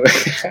los ojos, güey.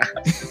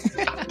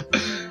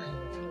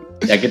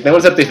 Y aquí tengo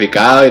el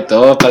certificado y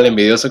todo para el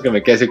envidioso que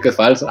me quiere decir que es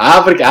falso.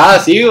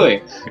 Sí,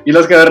 güey. Y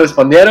los que me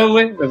respondieron,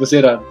 güey, me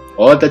pusieron,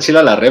 está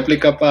chila la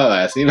réplica,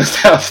 pa. Así me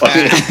estaba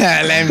poniendo.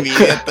 La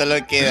envidia, todo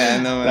lo que da,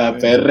 no. La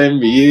perra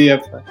envidia,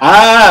 pa.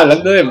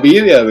 Hablando de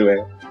envidias, güey.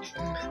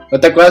 ¿No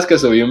te acuerdas que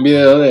subí un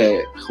video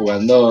de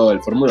jugando el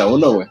Fórmula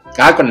 1, güey?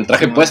 Con el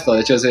traje puesto, de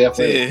hecho ese día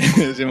fue.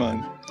 Sí,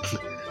 man.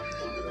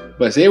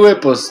 Pues sí, güey,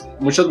 pues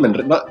muchos me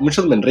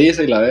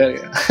enrisa y la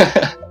verga.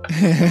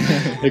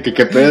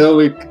 ¿Qué pedo,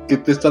 güey? ¿Qué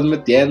te estás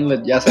metiendo?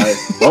 Ya sabes.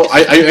 No,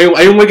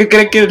 hay un güey que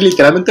cree que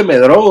literalmente me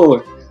drogo,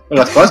 güey. Con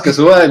las cosas que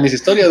suba de mis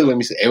historias, güey. Me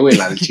dice, güey,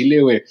 la del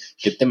chile, güey.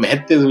 ¿Qué te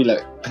metes, güey?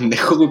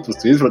 Pendejo, güey, pues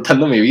estoy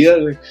disfrutando mi vida,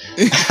 güey.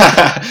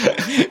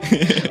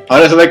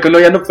 Ahora se ve que uno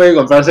ya no puede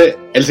comprarse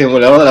el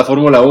simulador de la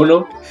Fórmula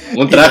 1,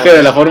 un traje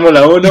de la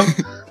Fórmula 1.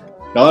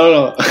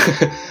 No.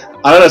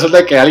 Ahora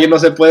resulta que alguien no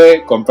se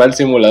puede comprar el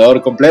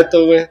simulador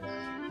completo, güey.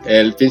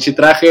 El pinche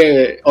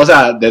traje, o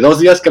sea, de 2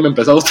 días que me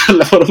empezó a gustar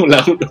la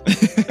Fórmula 1.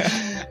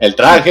 El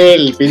traje,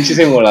 el pinche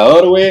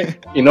simulador, güey.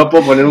 Y no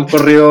puedo poner un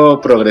corrido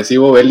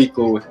progresivo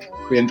bélico, güey.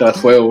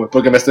 Mientras juego, güey.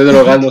 Porque me estoy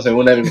drogando,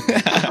 según él.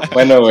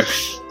 Bueno, güey.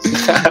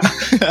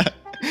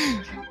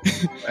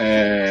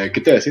 ¿Qué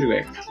te iba a decir,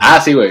 güey?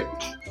 Sí, güey.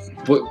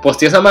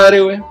 Posteé esa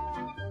madre, güey.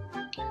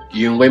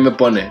 Y un güey me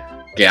pone,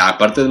 que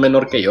aparte es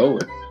menor que yo,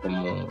 güey.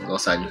 Como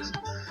 2 años.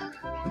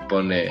 Me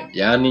pone,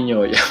 ya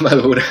niño, ya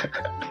madura.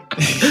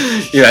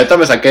 Y la neta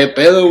me saqué de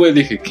pedo, güey.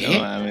 Dije, ¿qué?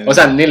 No, o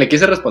sea, ni le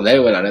quise responder,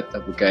 güey, la neta.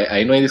 Porque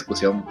ahí no hay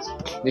discusión.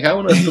 Dije,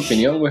 bueno, es tu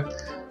opinión, güey.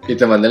 Y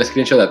te mandé el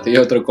screenshot a ti y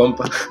a otro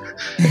compa.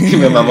 Y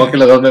me mamó que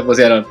los dos me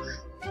pusieron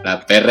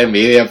la perra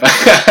envidia, pa.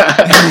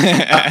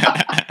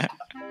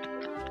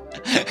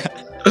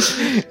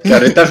 Que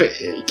ahorita,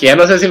 que ya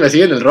no sé si me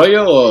siguen el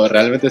rollo o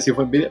realmente sí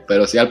fue envidia.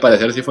 Pero sí, al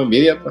parecer sí fue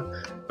envidia, pa.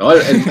 No,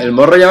 el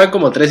morro ya va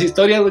como 3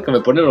 historias, güey, que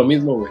me ponen lo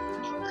mismo, güey.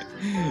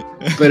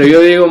 Pero yo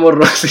digo,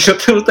 morro, si no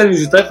te gustan mis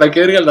historias, ¿para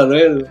qué vergas las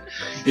ves, güey?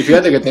 Y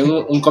fíjate que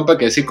tengo un compa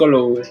que es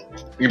psicólogo, güey.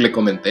 Y le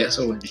comenté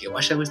eso, güey. Dije,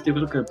 guacha, güey, este es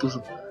lo que me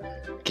puso.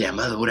 Que ya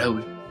madura,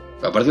 güey.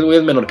 Aparte el güey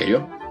es menor que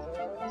yo.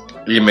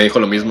 Y me dijo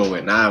lo mismo,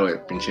 güey. Güey,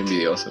 pinche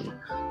envidioso, güey.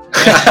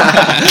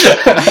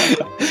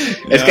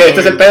 Es que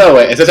este es el pedo,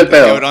 güey. Este es el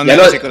pedo. Cabrón de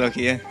la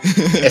psicología.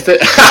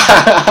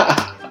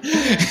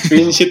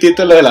 Pinche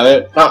título de la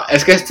vez. No,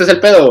 es que este es el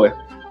pedo, güey.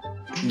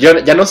 Yo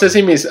ya no sé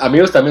si mis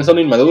amigos también son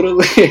inmaduros,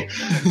 güey.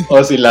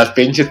 O si las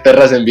pinches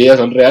perras envidias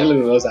son reales,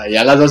 güey. O sea,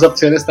 ya las dos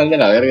opciones están de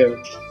la verga, güey.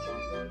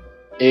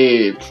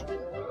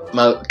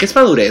 ¿Qué es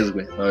madurez,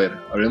 güey? A ver,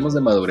 hablemos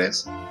de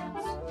madurez.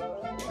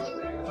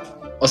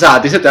 O sea,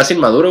 a ti se te hace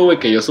inmaduro, güey,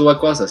 que yo suba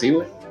cosas así,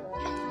 güey.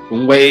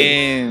 Un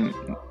güey...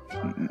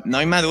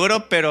 no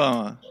inmaduro,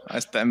 pero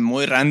hasta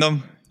muy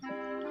random.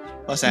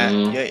 O sea,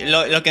 yo,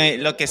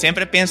 lo que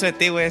siempre pienso de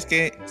ti, güey, es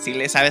que sí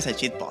le sabes a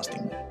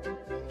shitposting.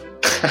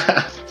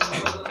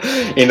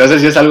 Y no sé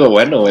si es algo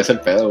bueno, güey, es el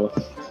pedo, güey.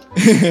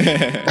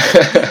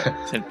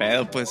 Es el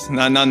pedo, pues.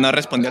 No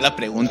respondió la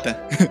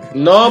pregunta.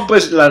 No,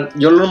 pues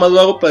yo lo más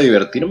lo hago para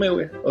divertirme,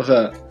 güey. O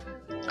sea...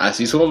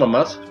 Así subo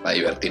mamás, para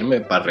divertirme,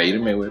 para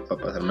reírme, güey,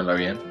 para pasármela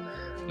bien.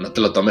 no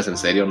te lo tomes en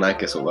serio nada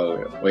que suba,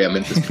 güey.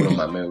 Obviamente es puro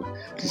mame, güey.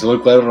 Si subo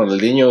el cuadro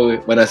Ronaldinho, güey,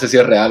 bueno, ese sí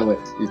es real, güey.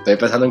 Y estoy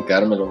pensando en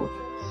quedármelo, güey.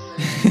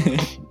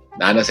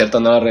 No es cierto,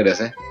 no lo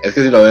regresé. Es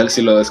que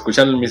si lo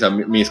escuchan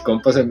mis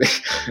compas,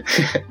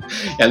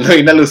 ya ando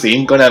bien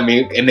alucín con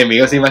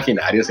enemigos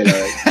imaginarios y la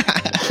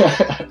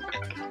verdad.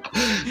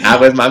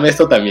 Pues mame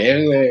esto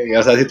también, güey.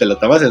 O sea, si te lo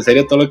tomas en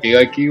serio todo lo que digo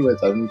aquí, güey,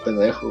 estás muy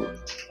pendejo, güey.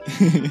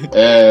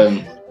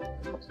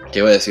 ¿Qué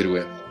iba a decir,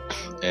 güey?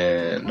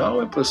 No,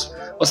 güey, pues,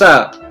 o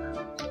sea,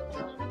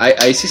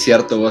 ahí sí es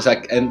cierto, güey. O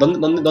sea,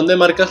 ¿dónde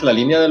marcas la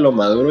línea de lo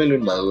maduro y lo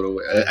inmaduro,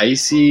 güey? Ahí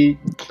sí,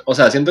 o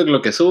sea, siento que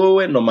lo que subo,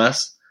 güey,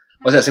 nomás,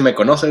 o sea, si me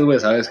conoces, güey,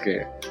 sabes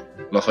que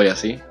no soy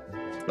así,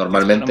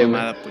 normalmente,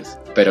 güey, pues.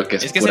 Pero que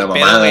es pura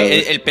mamada,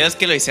 güey. El pedo es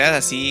que lo hicieras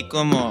así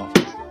como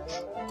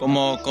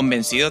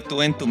convencido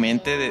tú en tu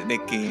mente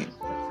de que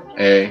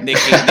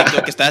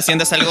lo que estás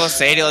haciendo es algo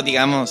serio,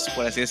 digamos,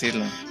 por así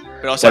decirlo.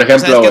 Pero, o sea, por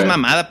ejemplo, tú sabes que es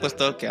mamada, pues,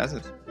 todo lo que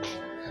haces.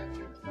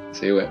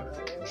 Sí, güey.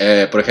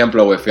 Por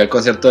ejemplo, güey, fui al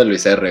concierto de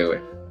Luis R, güey.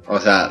 O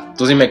sea,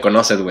 tú sí me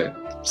conoces, güey.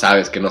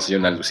 Sabes que no soy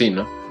un alucín,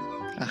 ¿no?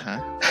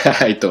 Ajá.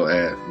 Y tú,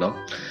 ¿no?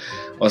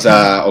 O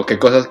sea, o qué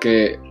cosas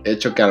que he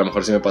hecho que a lo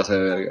mejor sí me pasa de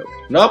verga, güey.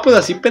 No, pues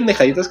así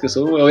pendejaditas que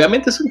subo, güey.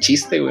 Obviamente es un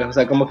chiste, güey. O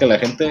sea, como que la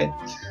gente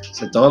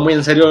se toma muy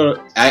en serio.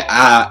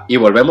 Y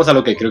volvemos a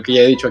lo que creo que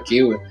ya he dicho aquí,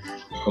 güey.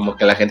 Como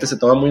que la gente se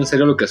toma muy en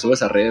serio lo que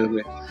subes a redes,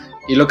 güey.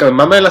 Y lo que me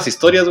mama de las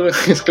historias, güey,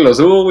 es que lo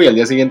subo, güey, y al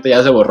día siguiente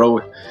ya se borró,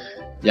 güey.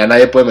 Ya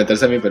nadie puede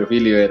meterse a mi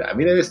perfil y ver,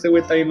 mira, este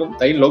güey está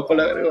ahí loco,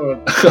 la verga,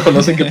 o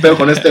no sé qué pedo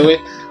con este güey.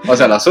 O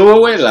sea, la subo,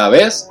 güey, la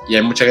ves, y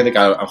hay mucha gente que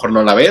a lo mejor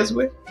no la ves,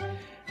 güey.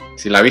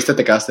 Si la viste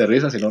te cagaste de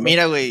risa, si no, no.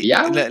 Mira, güey,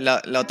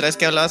 la otra vez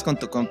que hablabas con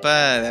tu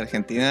compa de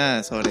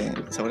Argentina sobre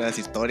las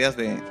historias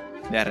de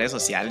las redes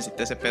sociales y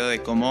todo ese pedo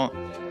de cómo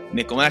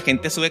la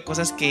gente sube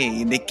cosas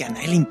que a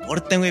nadie le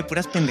importan, güey,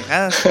 puras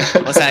pendejadas.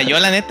 O sea, yo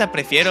la neta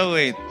prefiero,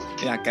 güey,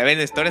 acá ver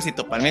historias y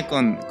toparme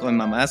con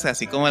mamadas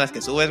así como las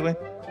que subes, güey.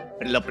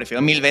 Lo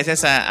prefiero 1000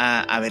 veces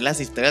a ver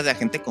las historias de la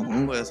gente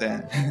común, güey, o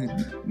sea,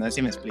 no sé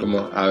si me explico.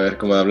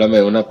 Como háblame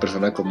de una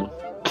persona común.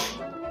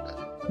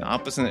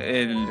 No, pues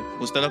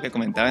justo lo que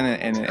comentaba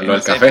en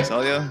ese café?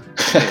 Episodio.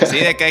 Sí,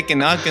 de que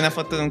no, que una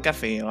foto de un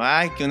café, o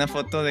que una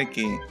foto de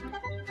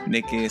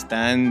que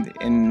están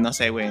en, no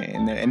sé, güey,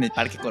 en el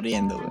parque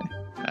corriendo, güey.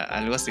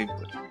 Algo así,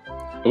 güey.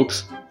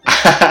 Ups.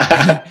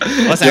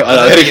 O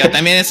sea, yo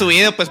también he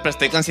subido, pues, pero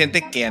estoy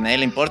consciente que a nadie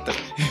le importa.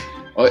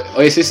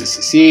 Oye, sí,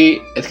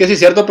 es que sí es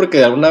cierto porque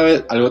de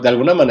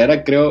alguna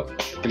manera creo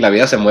que la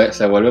vida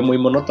se vuelve muy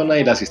monótona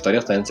y las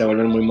historias también se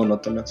vuelven muy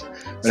monótonas.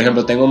 Por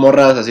ejemplo, tengo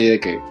morras así de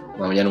que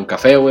mañana un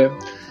café, güey,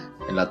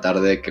 en la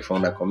tarde que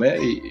fueron a comer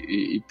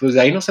y pues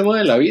de ahí no se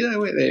mueve la vida,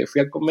 güey.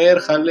 Fui a comer,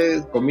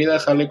 jale comida,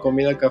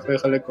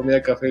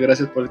 café,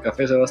 gracias por el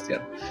café,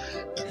 Sebastián.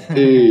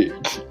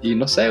 Y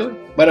no sé, güey.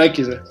 Bueno,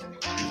 X, güey.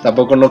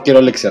 Tampoco no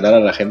quiero leccionar a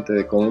la gente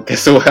de cómo que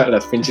suba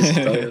las pinches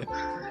historias.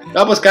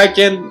 No, pues cada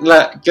quien,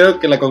 creo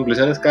que la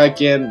conclusión es cada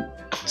quien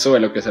sube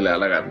lo que se le da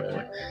la gana,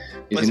 güey.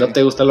 Y pues si no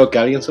te gusta lo que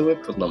alguien sube,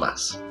 pues no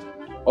más.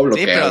 O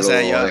bloquealo, o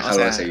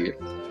déjalo de seguir.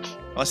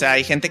 O sea,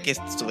 hay gente que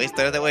sube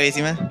historias de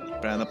huevísima,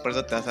 pero no por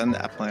eso te vas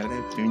a poner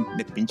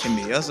de pinche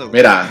envidioso,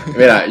 güey.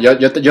 Mira,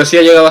 yo sí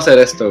he llegado a hacer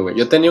esto, güey.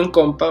 Yo tenía un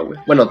compa, güey.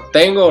 Bueno,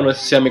 no sé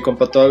si sea mi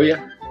compa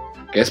todavía,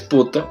 que es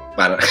puto.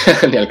 Bueno,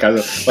 ni al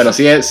caso. Bueno,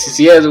 sí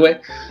es, güey.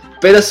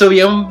 Pero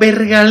subía un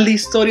vergal de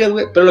historias,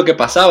 güey. Pero lo que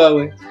pasaba,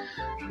 güey,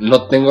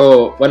 no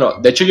tengo... Bueno,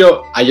 de hecho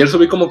yo ayer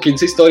subí como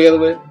 15 historias,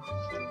 güey.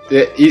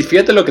 Y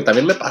fíjate lo que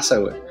también me pasa,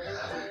 güey.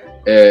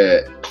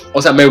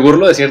 O sea, me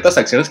burlo de ciertas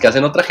acciones que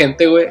hacen otra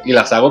gente, güey, y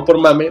las hago por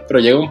mame, pero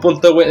llega un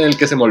punto, güey, en el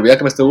que se me olvida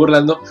que me estoy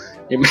burlando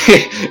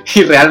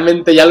y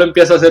realmente ya lo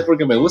empiezo a hacer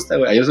porque me gusta,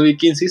 güey. Ayer subí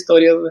 15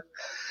 historias, güey.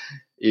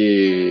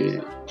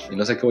 Y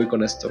no sé qué voy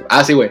con esto.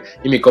 Sí, güey.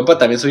 Y mi compa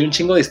también subí un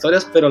chingo de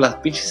historias, pero las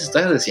pinches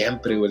historias de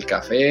siempre, güey. El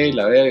café y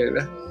la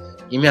verga.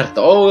 Y me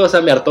hartó, güey. O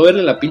sea, me hartó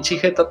verle la pinche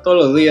jeta todos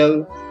los días,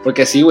 güey.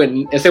 Porque sí,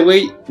 güey. Ese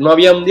güey no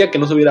había un día que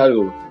no subiera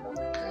algo, güey.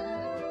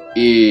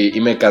 Y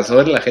me cansó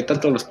ver la jeta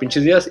todos los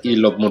pinches días. Y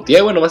lo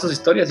muteé, güey, nomás sus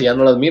historias y ya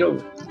no las miro,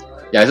 güey.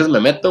 Y a veces me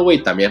meto, güey,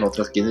 y también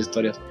otras 15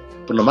 historias.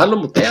 Pues nomás lo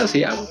muteas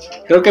y ya, güey.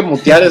 Creo que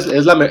mutear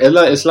es la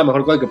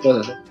mejor cosa que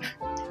puedes hacer.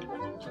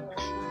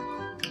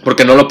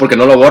 Porque no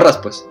lo borras,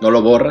 pues. No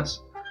lo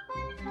borras.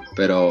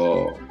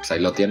 Pero pues ahí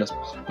lo tienes,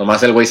 pues.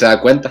 Nomás el güey se da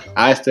cuenta.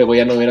 Este güey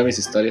ya no mira mis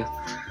historias.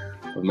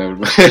 Pues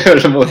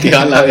me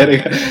motiva a la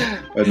verga.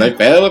 Pues no hay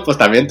pedo, güey. Pues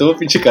también tuvo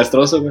pinche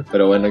castroso, güey.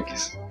 Pero bueno,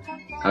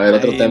 a ver,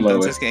 otro tema,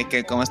 güey.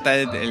 Entonces, ¿cómo está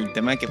el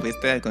tema de que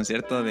fuiste al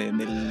concierto de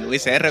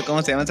Luis R?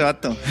 ¿Cómo se llama ese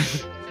vato?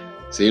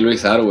 Sí,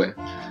 Luis R, güey.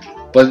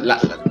 Pues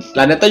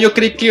la neta yo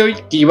creí que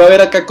iba a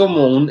haber acá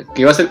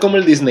que iba a ser como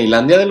el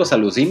Disneylandia de los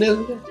alucines,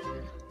 güey.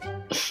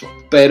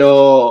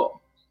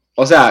 Pero,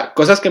 o sea,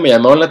 cosas que me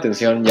llamaron la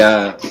atención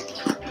ya.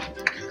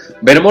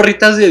 Ver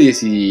morritas de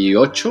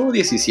 18,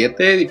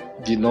 17,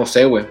 no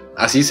sé, güey.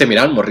 Así se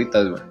miraban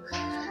morritas, güey.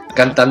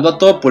 Cantando a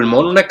todo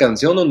pulmón una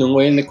canción donde un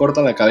güey le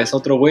corta la cabeza a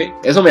otro güey.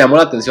 Eso me llamó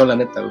la atención, la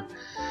neta, güey.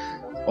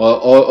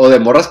 O de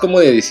morras como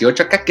de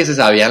 18 acá que se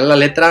sabían la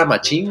letra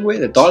machín, güey,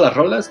 de todas las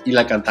rolas y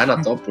la cantaban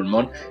a todo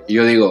pulmón. Y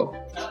yo digo,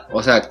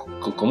 o sea,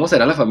 ¿cómo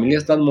será la familia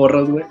de estas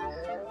morras, güey?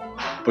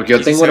 Porque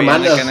yo tengo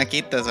hermanas.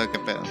 ¿Canaquitas o qué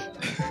pedo?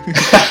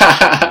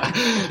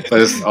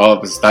 pues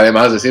está de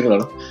más decirlo,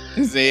 ¿no?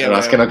 Sí, pero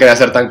es que no quería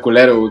ser tan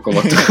culero, güey,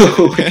 como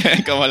tú,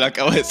 güey. Como lo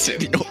acabo de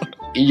decir yo.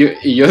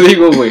 Y yo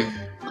digo, güey,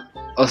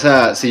 o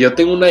sea, si yo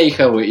tengo una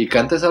hija, güey, y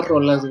canta esas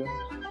rolas, güey,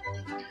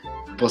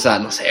 pues, o sea,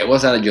 no sé, güey, o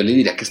sea, yo le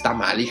diría que está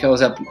mal, hija, o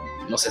sea,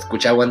 no se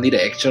escucha One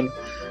Direction.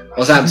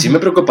 O sea, sí me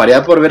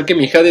preocuparía por ver que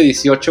mi hija de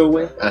 18,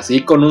 güey,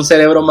 así con un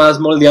cerebro más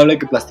moldeable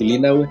que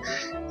plastilina, güey,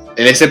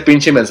 ese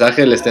pinche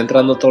mensaje le está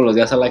entrando todos los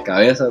días a la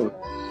cabeza, güey.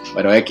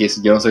 Bueno,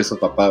 X, yo no soy su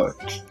papá, güey.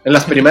 En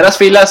las primeras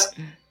filas,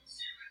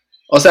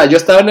 o sea, yo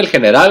estaba en el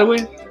general,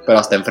 güey, pero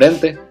hasta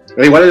enfrente.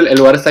 Pero igual el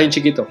lugar está bien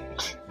chiquito.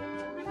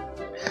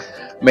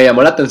 Me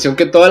llamó la atención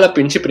que toda la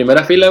pinche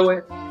primera fila, güey,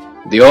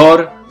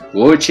 Dior,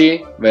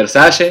 Gucci,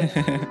 Versace,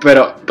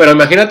 pero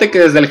imagínate que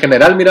desde el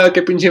general miraba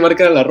qué pinche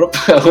marca era la ropa,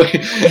 güey.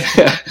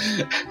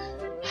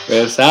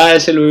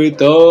 Versace, Louis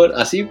Vuitton,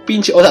 así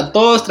pinche, o sea,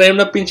 todos traían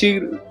una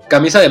pinche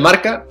camisa de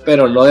marca,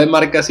 pero no de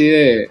marca así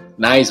de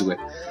nice, güey,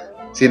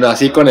 sino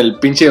así con el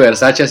pinche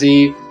Versace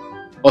así,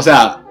 o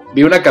sea,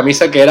 vi una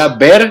camisa que era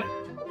Ver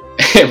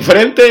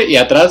enfrente y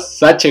atrás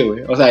Sache,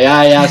 güey, o sea,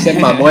 ya se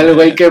mamó el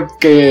güey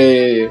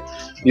que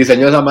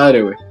diseñó esa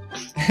madre, güey.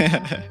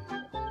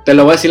 Te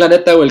lo voy a decir la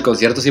neta, güey, el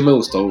concierto sí me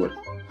gustó, güey.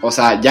 O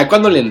sea, ya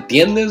cuando le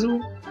entiendes, güey,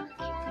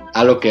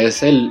 a lo que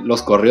es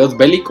los corridos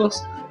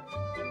bélicos,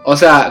 o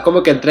sea,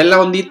 como que entré en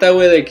la ondita,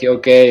 güey, de que,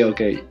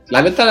 ok.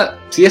 La neta,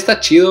 sí está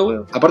chido, güey.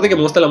 Aparte que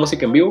me gusta la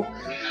música en vivo.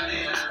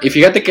 Y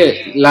fíjate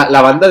que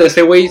la banda de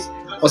ese güey,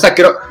 o sea,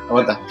 creo...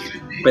 Aguanta,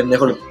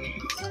 pendejo.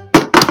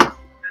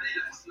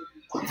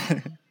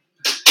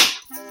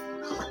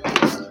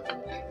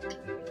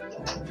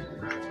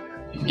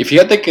 Y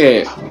fíjate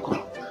que...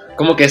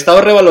 Como que he estado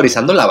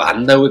revalorizando la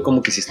banda, güey.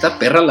 Como que sí está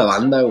perra la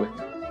banda, güey.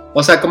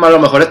 O sea, como a lo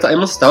mejor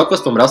hemos estado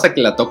acostumbrados a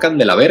que la tocan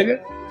de la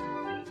verga.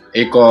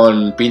 Y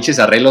con pinches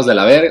arreglos de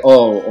la verga.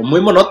 O muy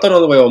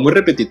monótonos, güey. O muy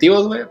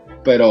repetitivos, güey.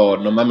 Pero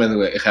no mames,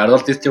 güey. Gerardo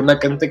Ortiz tiene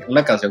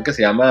una canción que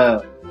se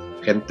llama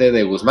Gente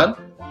de Guzmán.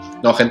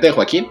 No, Gente de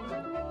Joaquín.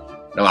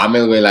 No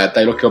mames, güey. La neta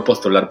yo lo quiero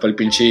postular para el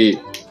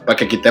pinche... Para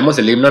que quitemos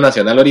el himno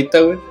nacional ahorita,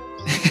 güey.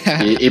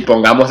 Y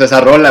pongamos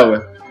esa rola, güey.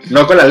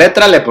 No con la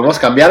letra, le podemos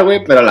cambiar,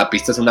 güey, pero la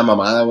pista es una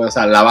mamada, güey. O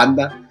sea, la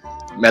banda,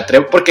 me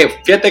atrevo, porque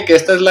fíjate que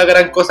esta es la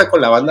gran cosa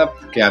con la banda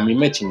que a mí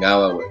me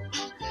chingaba, güey.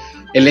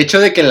 El hecho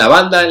de que en la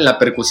banda, en la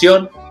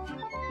percusión,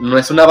 no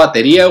es una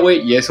batería,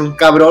 güey, y es un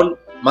cabrón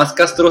más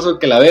castroso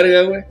que la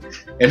verga, güey.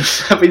 En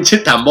una pinche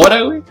tambora,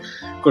 güey,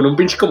 con un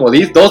pinche como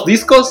 2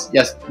 discos,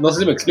 ya, no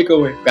sé si me explico,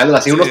 güey. Pegan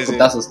así unos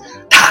putazos.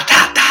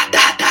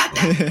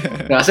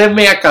 Me hace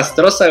mega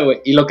castrosa,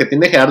 güey. Y lo que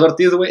tiene Gerardo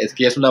Ortiz, güey, es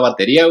que ya es una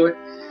batería, güey.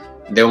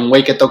 De un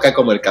güey que toca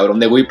como el cabrón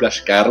de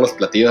Whiplash, que agarra los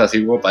platillos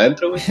así como para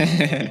adentro, güey.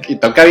 Y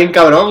toca bien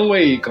cabrón,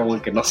 güey. Y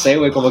como que no sé,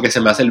 güey, como que se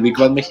me hace el Big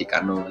Band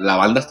mexicano, güey. La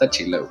banda está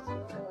chila, güey.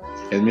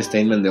 Es mi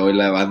statement de hoy,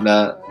 la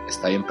banda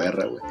está bien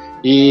perra, güey.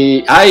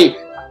 Y,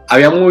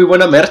 había muy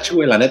buena merch,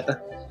 güey, la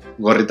neta.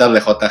 Gorritas de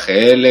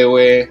JGL,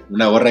 güey.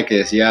 Una gorra que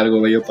decía algo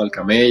bello para el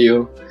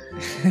camello.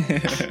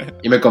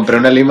 Y me compré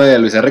una lima de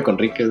Luis R.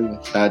 Conríquez, güey.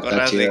 Está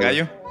chida, de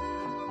gallo.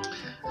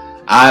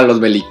 Los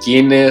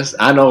beliquines.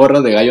 No,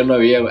 gorras de gallo no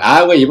había, güey.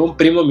 Güey, iba un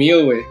primo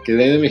mío, güey, que es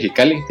de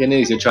Mexicali. Tiene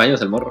 18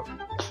 años el morro.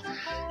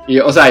 Y,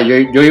 o sea, yo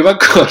iba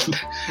con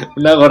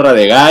una gorra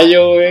de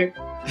gallo, güey.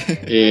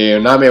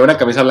 Una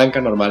camisa blanca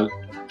normal.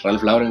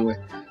 Ralph Lauren, güey.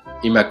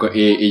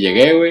 Y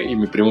llegué, güey, y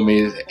mi primo me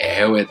dice,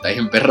 güey, está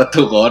bien perra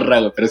tu gorra,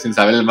 güey. Pero sin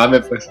saber el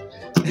mame, pues.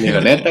 Y dijo,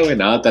 neta, güey,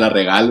 no, te la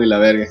regalo y la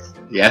verga.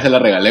 Y ya se la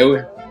regalé,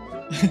 güey.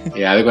 Y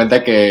ya de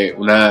cuenta que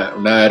una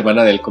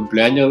hermana del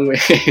cumpleaños, güey,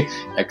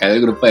 acá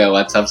del grupo de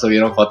WhatsApp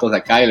subieron fotos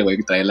acá y el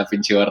güey traía la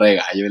pinche gorra de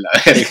gallo y la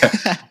verga.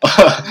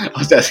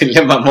 O sea, sí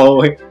le mamó,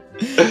 güey.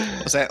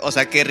 O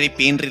sea que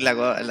ripinri la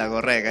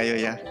gorra de gallo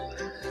ya.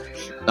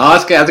 No,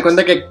 es que haz de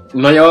cuenta que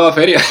no llevaba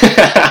feria.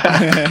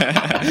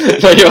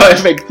 No llevaba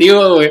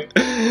efectivo, güey.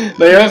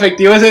 No llevaba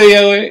efectivo ese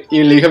día, güey.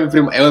 Y le dije a mi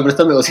primo, güey,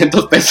 préstame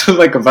 200 pesos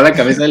para comprar la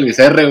camisa de Luis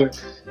R, güey.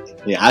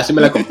 Y sí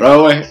me la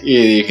compró, güey. Y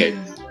dije...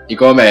 Y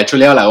como me había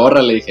chuleado la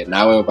gorra, le dije,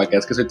 güey, para que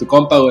veas que soy tu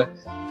compa, güey,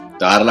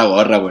 te voy a dar la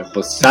gorra, güey.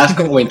 Pues, ¿sabes?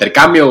 Como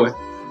intercambio, güey.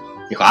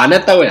 Dijo,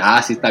 neta, güey.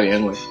 Sí, está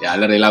bien, güey. Ya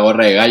le di la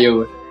gorra de gallo,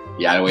 güey.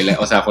 Y ya, güey,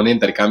 o sea, fue un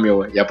intercambio,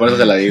 güey. Ya por eso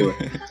se la di, güey.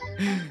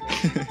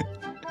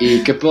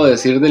 ¿Y qué puedo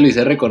decir de Luis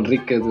R.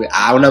 Conríquez, güey?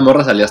 Una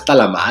morra salió hasta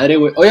la madre,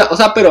 güey. Oye, o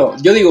sea, pero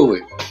yo digo,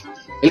 güey,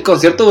 el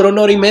concierto duró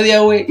 1 hora y media,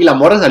 güey, y la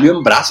morra salió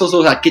en brazos,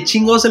 o sea, ¿qué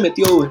chingón se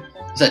metió, güey?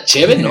 O sea,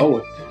 chévere, no,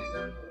 güey.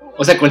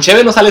 O sea, con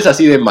cheve no sales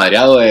así de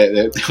madreado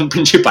de un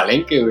pinche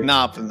palenque, güey.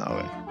 No, pues no,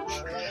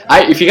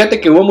 güey. Y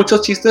fíjate que hubo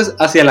muchos chistes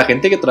hacia la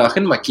gente que trabaja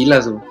en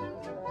maquilas, güey.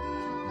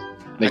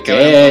 De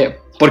que...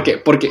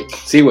 Porque,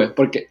 sí, güey,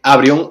 porque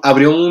abrió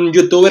un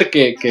youtuber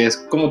que es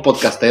como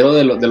podcastero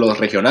de los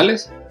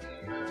regionales.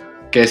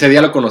 Que ese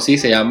día lo conocí,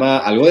 se llama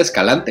algo de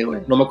Escalante,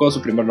 güey. No me acuerdo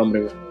su primer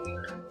nombre, güey.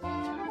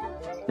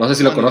 No sé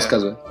si lo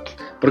conozcas, güey.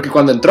 Porque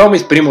cuando entró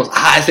mis primos,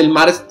 es el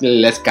mar,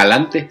 el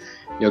Escalante.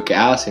 Yo que,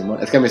 sí,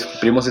 es que mis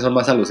primos sí son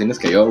más alucines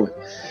que yo, güey.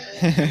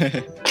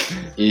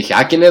 Y dije,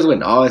 ¿quién es, güey?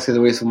 No, ese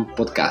güey es un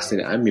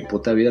podcaster. En mi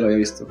puta vida lo había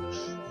visto.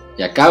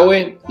 Y acá,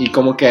 güey, y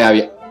como que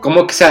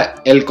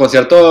el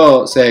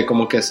concierto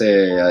 ¿cómo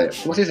se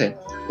dice?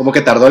 Como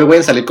que tardó el güey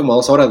en salir como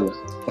 2 horas, güey.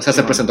 O sea,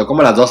 se presentó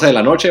como a las 12 de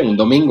la noche, un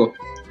domingo.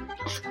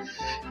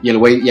 Y el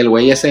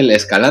güey es el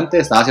Escalante,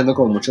 estaba haciendo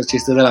como muchos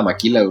chistes de la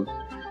maquila, güey.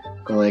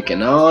 Como de que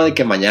no, de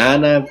que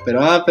mañana,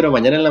 pero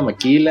mañana en la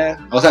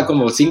maquila. O sea,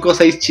 como 5 o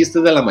 6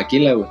 chistes de la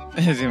maquila, güey.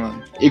 Sí,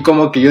 man. Y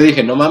como que yo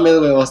dije, no mames,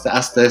 güey,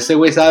 hasta ese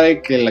güey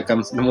sabe que la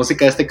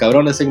música de este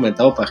cabrón es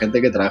segmentado para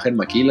gente que trabaja en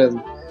maquilas,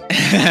 güey.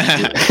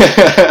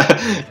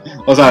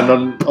 o sea,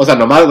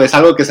 nomás, güey, es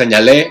algo que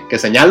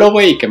señalo,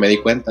 güey, y que me di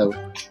cuenta, güey.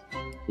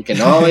 Y que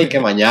no, y que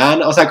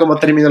mañana, o sea, como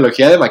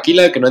terminología de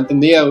maquila que no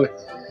entendía, güey.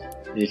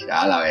 Y dije,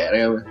 la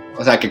verga, güey.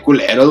 O sea, qué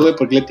culeros, güey,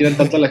 ¿por qué le tiran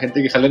tanto a la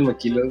gente que jala en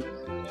maquilas,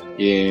 güey?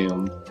 ¿Y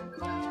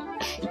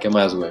qué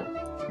más, güey?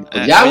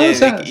 Pues ya, güey, o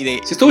sea, sí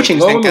estuvo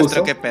chingón, güey, me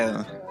gustó. ¿Qué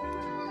pedo?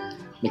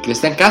 De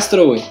Cristian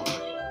Castro, güey.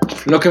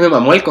 Lo que me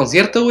mamó el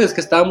concierto, güey, es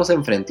que estábamos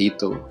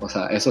enfrentito, güey. O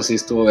sea, eso sí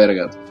estuvo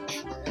verga.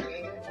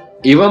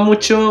 Iba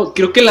mucho,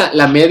 creo que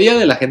la media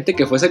de la gente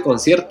que fue a ese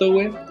concierto,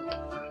 güey,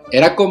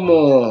 era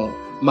como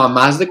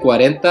mamás de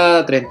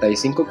 40,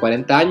 35,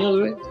 40 años,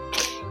 güey.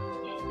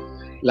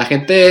 La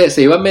gente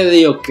se iba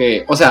medio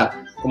que, o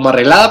sea, como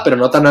arreglada, pero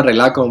no tan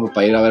arreglada como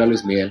para ir a ver a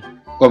Luis Miguel.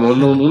 Como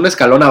un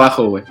escalón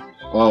abajo, güey.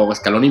 O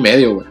escalón y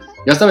medio, güey.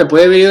 Yo hasta me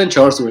pude haber ido en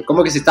shorts, güey.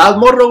 Como que si estabas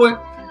morro, güey,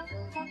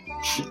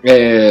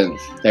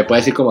 te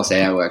puedes ir como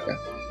sea, güey, acá.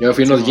 Yo me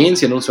fui en unos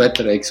jeans y en un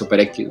suéter super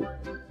X, güey.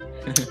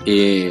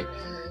 Y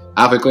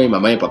fui con mi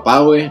mamá y mi papá,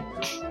 güey.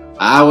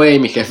 Güey,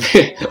 mi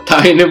jefe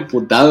estaba bien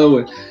emputado,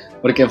 güey.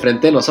 Porque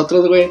enfrente de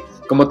nosotros, güey,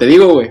 como te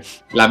digo, güey,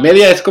 la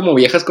media es como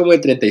viejas como de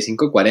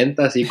 35,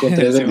 40, así con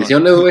 3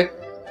 bendiciones, güey.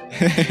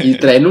 Y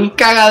traen un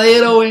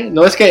cagadero, güey.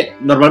 No, es que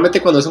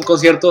normalmente cuando es un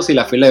concierto, si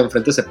la fila de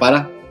enfrente se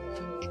para,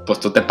 pues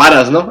tú te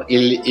paras, ¿no?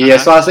 Y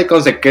eso hace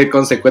que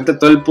consecuente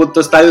todo el puto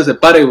estadio se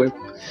pare, güey.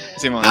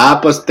 Sí,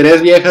 pues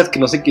 3 viejas que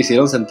no se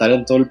quisieron sentar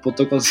en todo el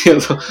puto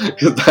concierto,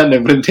 que estaban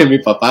enfrente de mi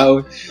papá,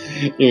 güey.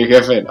 Y mi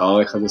jefe,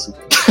 no, hijas de su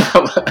puta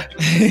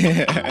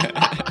madre.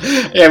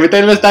 Y a mí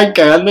también me estaban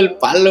cagando el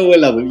palo, güey,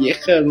 las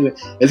viejas, güey.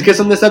 Es que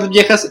son de esas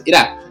viejas,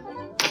 mira,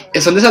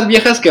 son de esas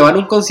viejas que van a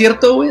un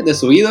concierto, güey, de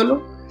su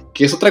ídolo.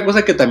 Que es otra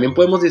cosa que también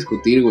podemos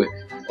discutir, güey.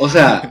 O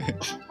sea,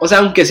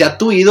 aunque sea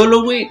tu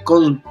ídolo, güey,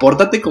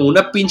 compórtate como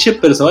una pinche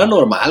persona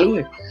normal,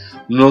 güey.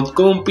 No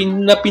como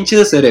una pinche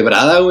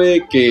descerebrada,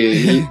 güey,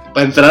 que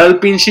para entrar al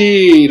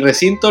pinche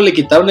recinto le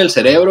quitaron el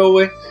cerebro,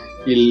 güey,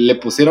 y le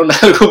pusieron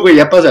algo, güey,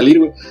 ya para salir,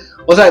 güey.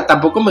 O sea,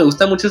 tampoco me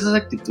gustan mucho esas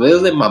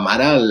actitudes de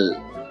mamar al...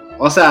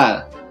 O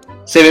sea,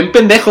 se ven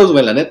pendejos,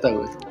 güey, la neta,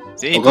 güey.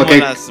 Sí, como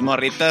las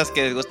morritas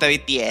que les gusta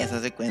BTS,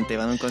 hace cuenta, y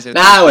van a un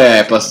concierto.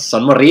 Güey, pues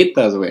son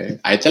morritas, güey.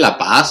 Ahí te la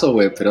paso,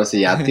 güey, pero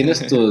si ya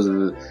tienes tus...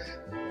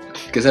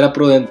 ¿Qué será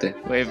prudente?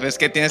 Güey, pues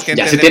que tienes que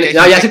entender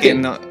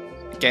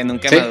que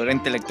nunca madura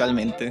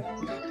intelectualmente.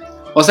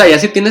 O sea, ya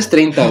si tienes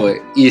 30, güey,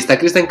 y está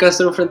Cristian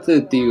Castro enfrente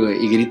de ti,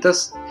 güey, y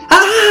gritas...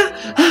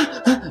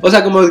 O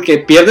sea, como que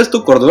pierdes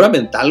tu cordura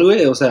mental,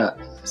 güey, o sea...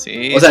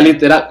 Sí. O sea,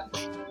 literal...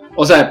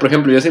 O sea, por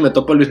ejemplo, yo si me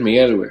topo a Luis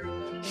Miguel, güey,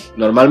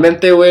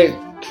 normalmente, güey...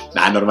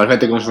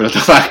 normalmente como si me lo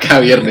topara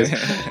cada viernes.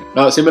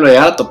 No, si me lo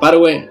llegara a topar,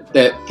 güey,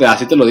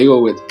 así te lo digo,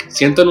 güey.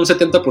 Siento en un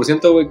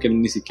 70%, güey, que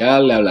ni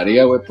siquiera le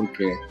hablaría, güey,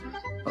 porque,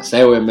 no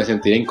sé, güey, me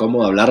sentiría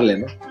incómodo hablarle,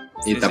 ¿no?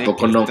 Y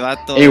tampoco no.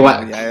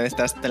 Igual, ya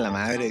estás hasta la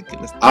madre.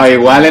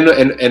 Igual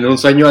en un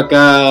sueño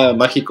acá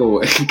mágico,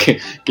 güey, que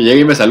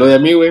llegue y me salude a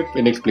mí, güey,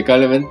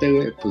 inexplicablemente,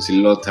 güey, pues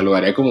sí lo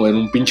saludaría como en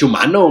un pinche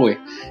humano, güey.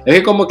 Es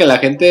que como que la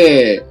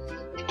gente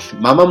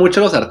mama mucho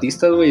a los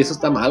artistas, güey, y eso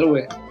está mal,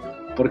 güey.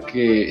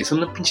 Porque es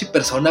una pinche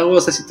persona, güey.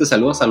 O sea, si te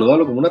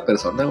salúdalo como una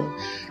persona, güey.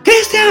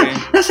 ¡Cristian!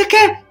 No sé qué.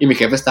 Y mi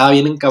jefe estaba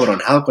bien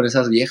encabronado con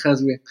esas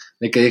viejas, güey.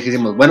 De que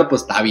dijimos, bueno,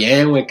 pues está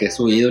bien, güey, que es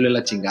su ídolo y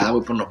la chingada,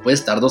 güey. Pero no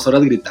puedes estar 2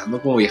 horas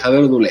gritando como vieja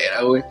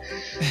verdulera, güey.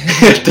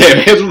 Te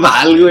ves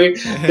mal, güey.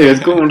 Te ves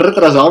como un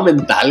retrasado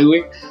mental,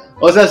 güey.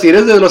 O sea, si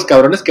eres de los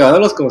cabrones que van a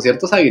los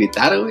conciertos a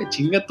gritar, güey,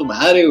 chinga tu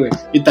madre, güey.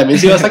 Y también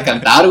si vas a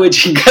cantar, güey,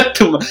 chinga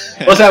tu madre.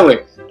 O sea,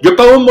 güey, yo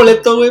pago un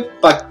boleto, güey,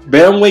 para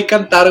ver a un güey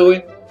cantar,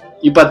 güey.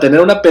 Y para tener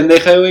una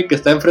pendeja, güey, que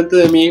está enfrente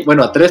de mí,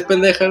 bueno, a 3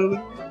 pendejas,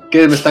 güey,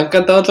 que me están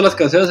cantando todas las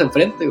canciones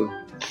enfrente, güey.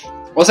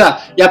 O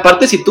sea, y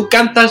aparte si tú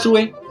cantas,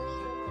 güey,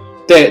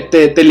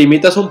 te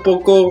limitas un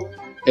poco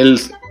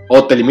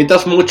o te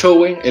limitas mucho,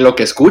 güey, en lo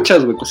que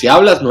escuchas, güey. Si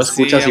hablas, no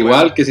escuchas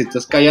igual que si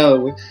estás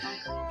callado, güey.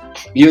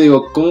 Y yo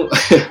digo, ¿cómo?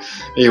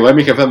 Y igual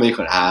mi jefa me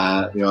dijo,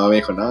 mi mamá me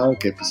dijo, no,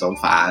 que pues son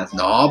fans.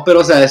 No,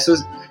 pero o sea, eso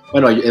es,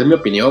 bueno, es mi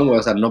opinión, güey.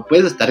 O sea, no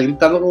puedes estar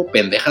gritando como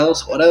pendeja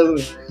 2 horas,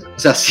 güey. O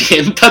sea,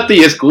 siéntate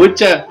y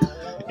escucha.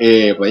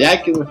 Pues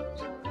ya, que, güey.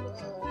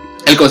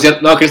 El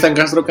concierto, no, Cristian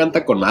Castro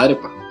canta con madre,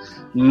 pa.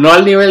 No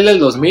al nivel del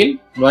 2000,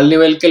 no al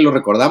nivel que lo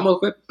recordamos,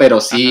 güey. Pero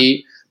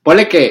sí,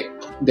 ponle que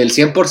del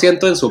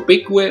 100% en su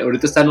peak, güey,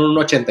 ahorita está en un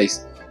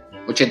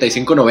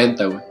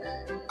 85-90, güey.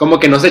 como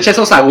que no se echa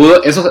esos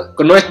agudos,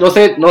 no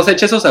se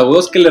echa esos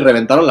agudos que le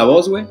reventaron la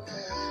voz, güey.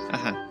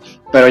 Ajá.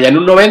 Pero ya en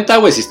un 90,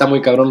 güey, sí está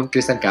muy cabrón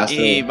Cristian Castro.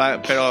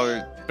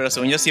 Pero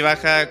según yo sí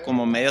baja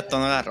como medio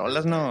tono las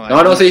rolas, ¿no?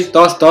 No, sí,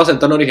 todos en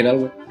tono original,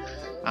 güey.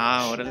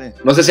 Ah, órale.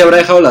 No sé si habrá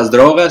dejado las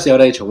drogas y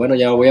habrá dicho, bueno,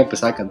 ya voy a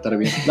empezar a cantar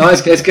bien. No,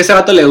 es que ese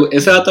vato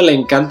le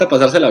encanta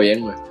pasársela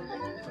bien, güey.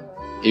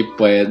 Y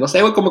pues, no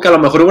sé, güey, como que a lo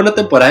mejor hubo una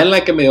temporada en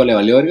la que medio le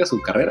valió verga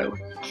su carrera,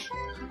 güey.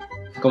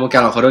 Como que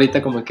a lo mejor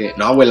ahorita como que...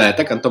 No, güey, la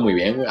neta cantó muy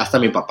bien, güey. Hasta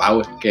mi papá,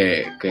 güey,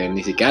 que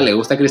ni siquiera le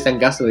gusta Cristian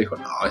Castro, dijo,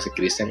 no, ese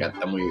Cristian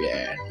canta muy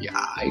bien. Y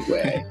ay,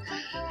 güey.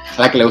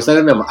 A la que le gusta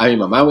a mi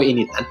mamá, güey, y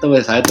ni tanto,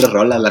 güey, sabe 3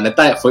 rolas. La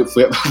neta fue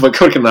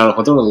porque a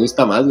nosotros nos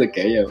gusta más, güey,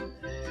 que ella, güey.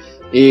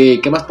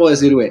 ¿Y qué más puedo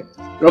decir, güey?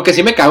 Lo que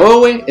sí me cagó,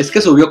 güey, es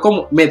que subió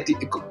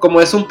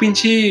como es un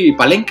pinche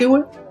palenque,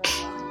 güey.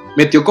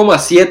 Metió como a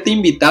 7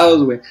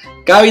 invitados, güey.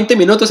 Cada 20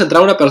 minutos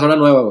entraba una persona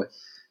nueva, güey.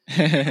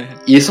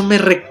 Y eso me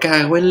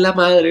recagó en la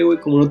madre, güey,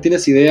 como no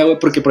tienes idea, güey.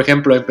 Porque, por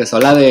ejemplo, empezó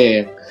la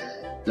de...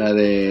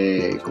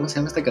 ¿Cómo se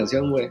llama esta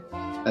canción, güey?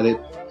 La de...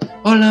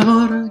 Hola,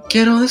 amor,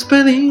 quiero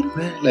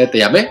despedirme. La de Te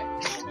llamé.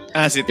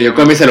 Ah, sí. Y yo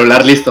con mi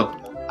celular listo.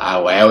 Ah,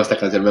 güey, esta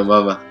canción me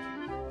mama.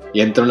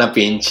 Y entra una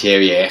pinche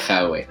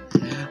vieja, güey.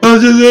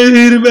 Antes de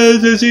irme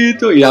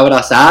necesito. Y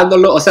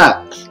abrazándolo, o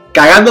sea,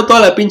 cagando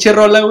toda la pinche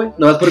rola, güey.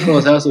 No es por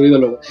conocer a su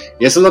ídolo, güey.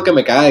 Y eso es lo que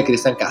me caga de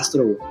Cristian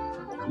Castro, güey.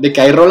 De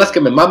que hay rolas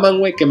que me maman,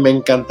 güey, que me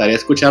encantaría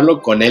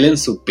escucharlo con él en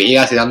su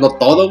piga, así dando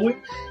todo, güey.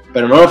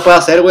 Pero no lo puedo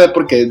hacer, güey,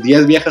 porque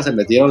 10 viejas se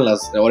metieron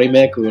las hora y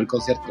media que hubo el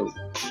concierto,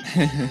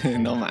 güey.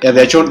 No mames.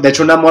 De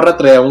hecho, una morra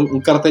traía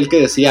un cartel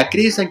que decía,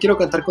 Cristian, quiero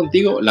cantar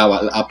contigo.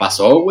 La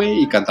pasó,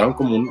 güey, y cantaron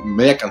como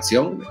media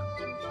canción, güey.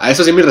 A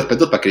eso sí, mis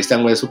respetos para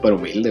Cristian, güey, es súper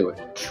humilde, güey.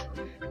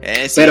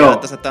 Sí, pero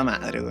es a toda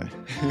madre, güey.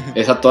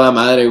 Es a toda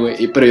madre,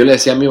 güey. Pero yo le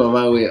decía a mi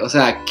mamá, güey, o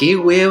sea, qué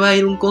hueva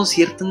ir a un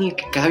concierto en el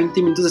que cada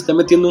 20 minutos se está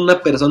metiendo una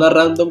persona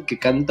random que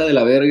canta de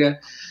la verga.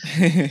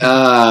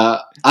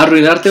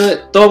 Arruinarte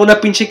toda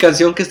una pinche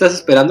canción que estás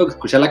esperando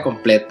escucharla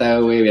completa,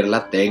 güey. Ver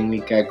la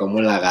técnica,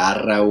 cómo la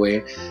agarra,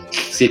 güey.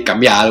 Si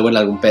cambia algo en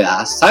algún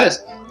pedazo,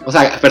 ¿sabes? O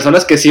sea,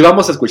 personas que sí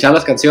vamos a escuchar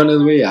las canciones,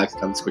 güey, a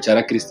escuchar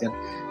a Cristian.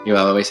 Mi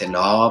mamá me dice,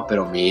 no,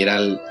 pero mira,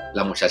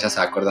 la muchacha se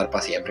va a acordar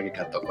para siempre que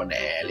cantó con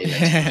él y la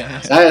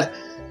chingada, ¿sabes?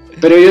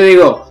 Pero yo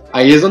digo,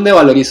 ahí es donde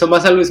valorizo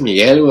más a Luis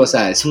Miguel, güey. O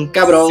sea, es un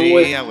cabrón,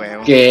 güey, sí,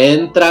 que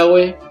entra,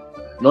 güey,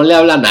 no le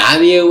habla a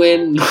nadie,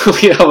 güey, no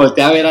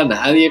voltea a ver a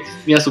nadie,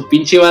 ni a su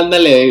pinche banda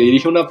le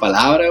dirige una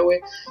palabra,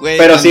 güey.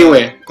 Pero sí,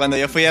 güey. Cuando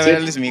yo fui a ver a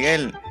Luis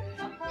Miguel,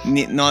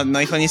 no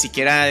dijo ni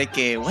siquiera de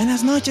que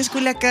buenas noches,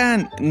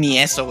 Culiacán, ni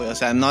eso, güey. O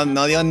sea,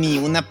 no dio ni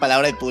una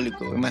palabra de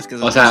público, güey, más que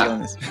sus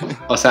canciones.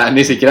 O sea,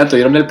 ni siquiera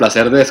tuvieron el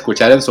placer de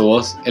escuchar en su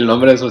voz el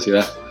nombre de su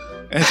ciudad.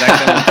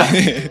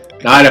 Exactamente.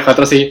 No, los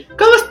 4 sí.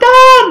 ¿Cómo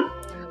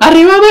están?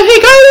 ¡Arriba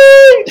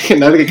Mexicali!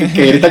 No,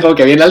 que grita como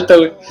que bien alto,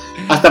 güey.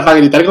 Hasta para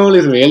gritar como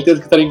Luis Miguel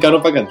tienes que estar bien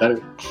caro para cantar,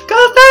 güey.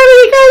 ¿Cómo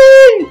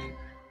están, Mexicali?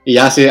 Y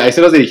ya, sí, ahí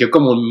se nos dirigió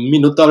como un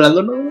minuto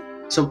hablando, ¿no?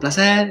 Es un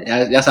placer,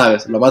 ya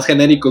sabes, lo más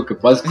genérico que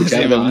puedas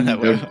escuchar de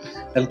un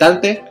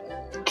cantante.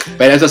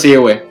 Pero eso sí,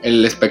 güey,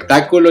 el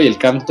espectáculo y el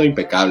canto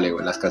impecable,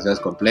 güey. Las canciones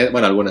completas,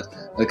 bueno, algunas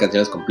las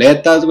canciones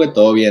completas, güey,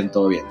 todo bien.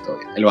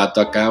 El vato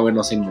acá, güey,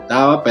 no se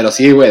inmutaba, pero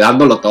sí, güey,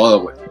 dándolo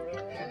todo, güey.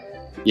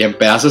 Y en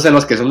pedazos en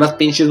los que son unas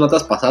pinches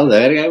notas pasadas de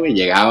verga, güey,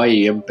 llegaba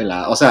y bien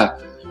pelada. O sea,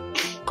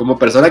 como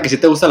persona que sí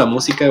te gusta la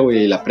música,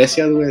 güey, y la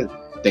aprecias, güey,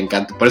 te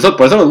encanta. Por eso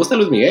nos gusta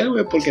Luis Miguel,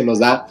 güey, porque nos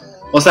da...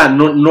 O sea,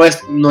 no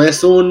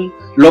es un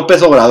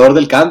López Obrador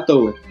del canto,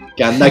 güey,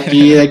 que anda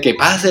aquí de que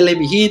pásele,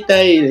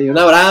 mijita, y un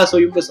abrazo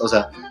y un beso. O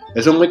sea,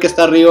 es un güey que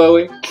está arriba,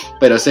 güey,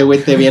 pero ese güey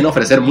te viene a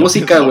ofrecer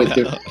música, güey.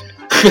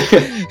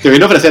 Te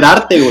viene a ofrecer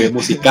arte, güey,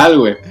 musical,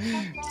 güey.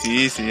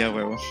 Sí, a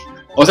huevo.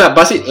 O sea,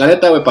 la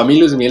neta, güey, para mí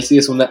Luis Miguel sí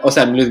es una... O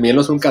sea, Luis Miguel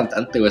no es un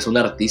cantante, güey, es un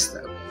artista,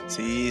 güey.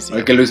 Sí.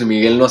 Porque Luis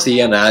Miguel no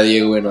sigue a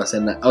nadie, güey, no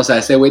hace nada. O sea,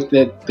 ese güey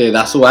te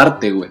da su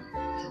arte, güey.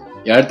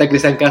 Y ahorita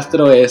Cristian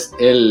Castro es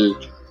el...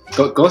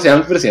 ¿Cómo se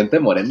llama el presidente de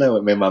Morena,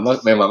 güey? Me mama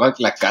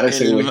la cara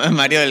ese, güey.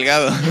 Mario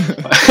Delgado.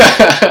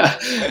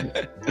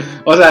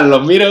 O sea,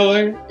 lo miro,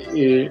 güey.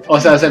 Y, o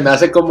sea, se me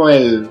hace como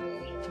el...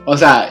 O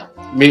sea,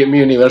 mi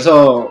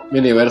universo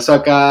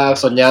acá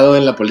soñado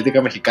en la política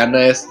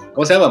mexicana es...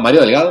 ¿Cómo se llama? Mario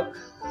Delgado.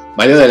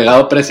 Mario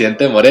Delgado,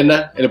 presidente de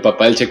Morena. El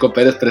papá del Checo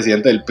Pérez,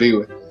 presidente del PRI,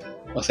 güey.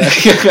 O sea...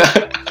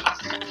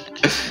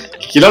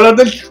 Quiero hablar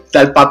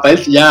del papá,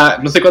 ya...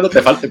 No sé cuándo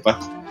te falte, pa.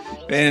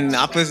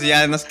 No, pues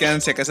ya nos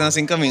quedan, se acaso unos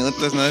 5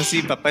 minutos. No sé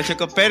si papá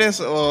Checo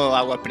Pérez o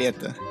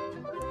Aguaprieta.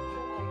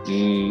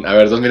 A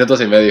ver, 2 minutos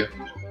y medio.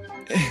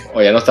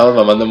 O ya no estamos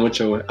mamando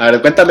mucho, güey. A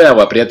ver, cuéntame de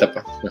Aguaprieta,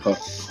 pa, mejor.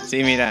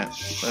 Sí, mira,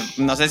 pues,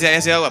 no sé si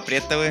haya sido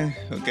Aguaprieta, güey,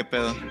 o qué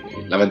pedo.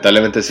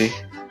 Lamentablemente sí.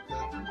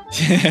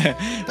 Bueno,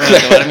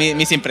 te voy a dar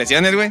mis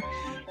impresiones, güey,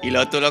 y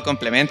luego tú lo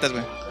complementas,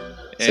 güey.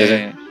 Sí.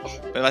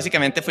 Pues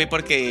básicamente fui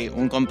porque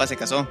un compa se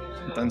casó,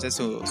 entonces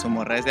su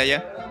morra es de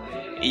allá.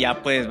 Y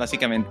ya pues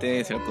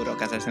básicamente se le ocurrió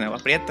casarse en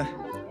Aguaprieta.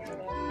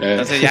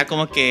 Entonces ya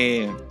como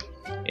que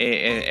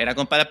era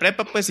compa de la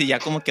prepa, pues, y ya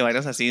como que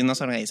varios así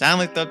nos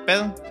organizamos y todo el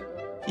pedo.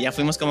 Y ya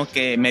fuimos como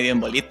que medio en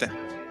bolita.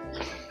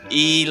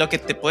 Y lo que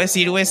te puedo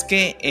decir, güey, es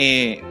que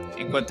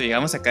en cuanto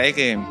llegamos acá de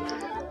que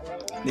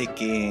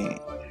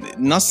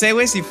no sé,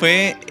 güey, si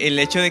fue el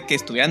hecho de que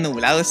estuviera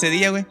nublado ese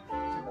día, güey.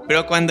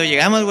 Pero cuando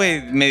llegamos,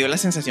 güey, me dio la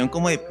sensación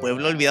como de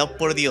pueblo olvidado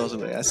por Dios,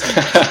 güey. Así.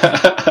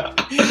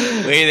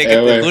 Güey, de que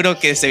te juro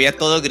que se veía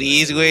todo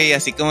gris, güey.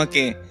 Así como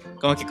que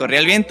corría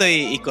el viento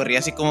y corría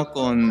así como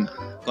con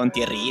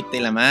tierrita y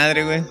la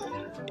madre, güey.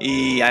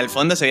 Y al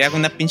fondo se veía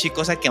una pinche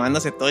cosa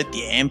quemándose todo el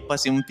tiempo,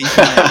 así un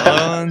pinche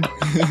marrón.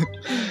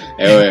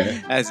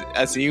 Güey.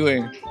 Así,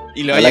 güey.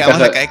 Y luego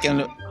llegamos acá de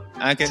que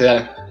 ¿qué? Sí,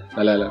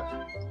 dale.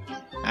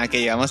 Que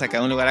llegamos acá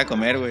a un lugar a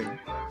comer, güey.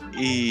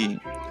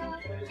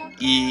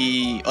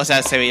 Y, o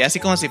sea, se veía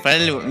así como si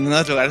fuera uno de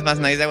los lugares más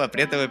nice de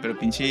Aguaprieta, güey. Pero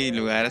pinche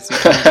lugar así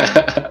como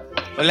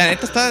pues la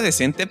neta estaba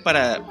decente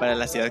para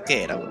la ciudad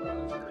que era, güey.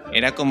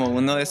 Era como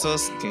uno de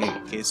esos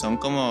que son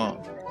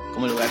como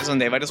lugares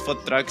donde hay varios food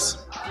trucks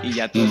y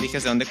ya tú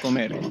eliges de dónde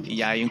comer, y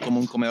ya hay como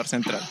un comedor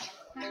central.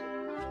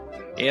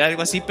 Era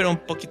algo así, pero un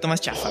poquito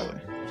más chafa,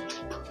 güey.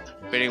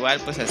 Pero igual,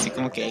 pues así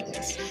como que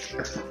X.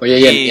 Oye,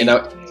 y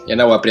en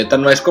Aguaprieta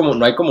no hay como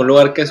un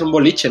lugar que es un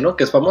boliche, ¿no?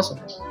 Que es famoso.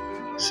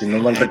 Si no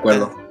mal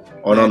recuerdo.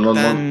 O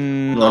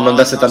no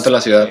hace tanto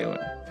la ciudad. Güey.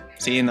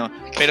 Sí, no.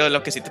 Pero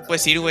lo que sí te puedo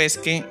decir, güey, es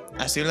que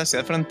ha sido la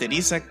ciudad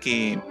fronteriza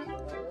que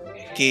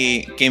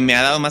me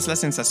ha dado más la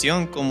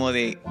sensación como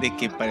de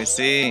que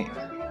parece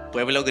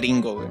pueblo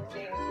gringo, güey.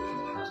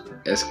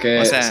 Es que...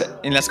 O sea,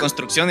 en las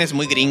construcciones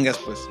muy gringas,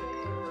 pues.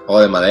 ¿O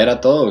de madera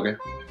todo o qué?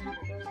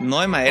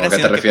 No de madera,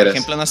 sino que, por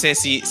ejemplo, no sé,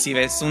 si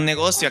ves un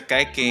negocio acá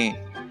de que,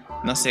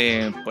 no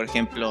sé, por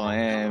ejemplo,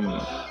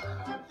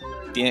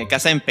 tiene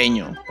casa de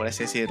empeño, por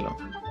así decirlo.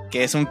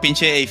 Que es un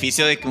pinche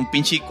edificio de que un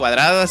pinche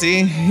cuadrado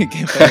así,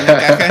 que fue una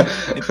caja,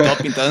 todo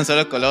pintado en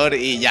solo color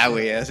y ya,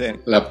 güey. O sea.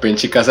 La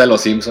pinche casa de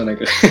los Simpsons.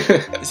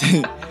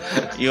 Sí.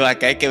 Y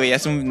acá de que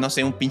veías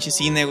un pinche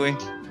cine, güey.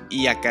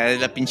 Y acá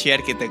es la pinche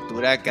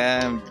arquitectura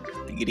acá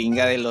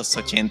gringa de los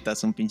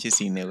 80s, un pinche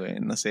cine, güey,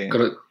 no sé.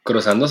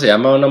 Cruzando se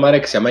llama una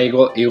madre que se llama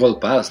Eagle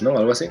Pass, ¿no?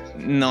 Algo así.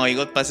 No,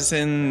 Eagle Pass es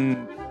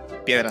en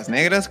Piedras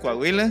Negras,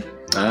 Coahuila.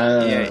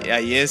 Y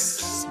ahí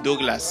es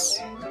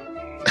Douglas.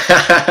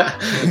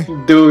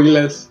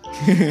 Douglas.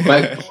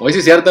 Oye, sí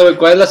es cierto, güey.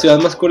 ¿Cuál es la ciudad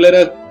más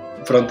culera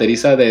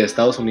fronteriza de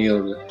Estados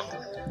Unidos, güey?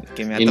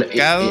 Que me ha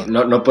tocado. Y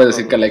no puedes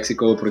decir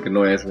Calexico porque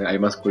no es, güey. Hay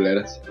más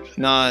culeras.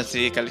 No,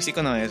 sí,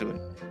 Calexico no es, güey.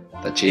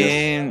 Está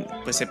chido.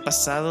 Pues he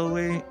pasado,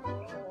 güey.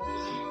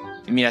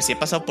 Mira, sí he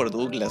pasado por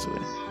Douglas,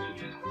 güey.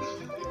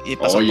 Y he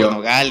pasado por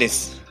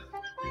Nogales.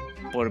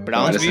 Por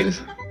Brownsville.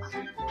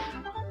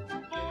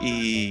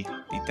 Y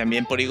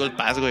también por Eagle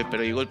Pass, güey.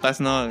 Pero Eagle Pass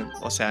no,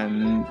 o sea,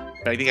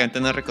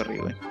 prácticamente no recorrí,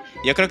 güey.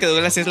 Yo creo que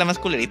Douglas es la más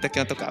culerita que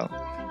me ha tocado.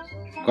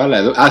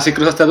 ¿Cuál? ¿Sí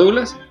cruzaste a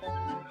Douglas?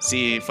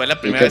 Sí, fue la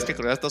primera vez que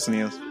crucé a Estados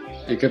Unidos.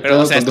 ¿Y qué pero,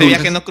 pedo? O sea, este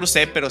viaje no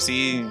crucé, pero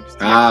sí.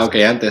 Ok,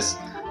 antes.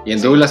 ¿Y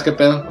en Douglas qué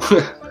pedo?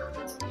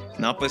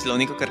 No, pues lo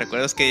único que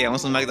recuerdo es que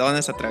llegamos a un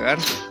McDonald's a tragar.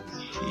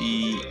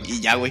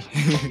 Y ya, güey.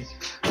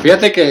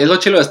 Fíjate que es lo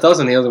chilo de Estados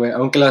Unidos, güey.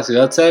 Aunque la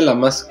ciudad sea la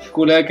más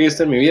culera que he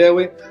visto en mi vida,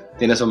 güey.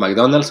 Tiene su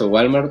McDonald's, su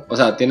Walmart. O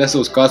sea, tiene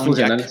sus cosas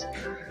funcionales.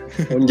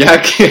 Un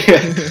Jack.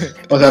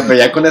 O sea, pero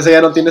ya con eso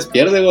ya no tienes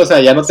pierde, güey. O sea,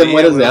 ya no te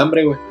mueres de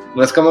hambre, güey.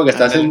 No es como que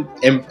estás en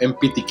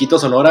Pitiquito,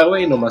 Sonora,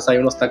 güey, y nomás hay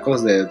unos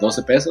tacos de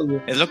 12 pesos,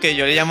 güey. Es lo que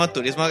yo le llamo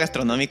turismo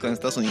gastronómico en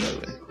Estados Unidos,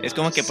 güey. Es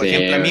como que, por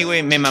ejemplo, a mí,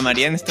 güey, me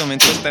mamaría en este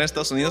momento estar en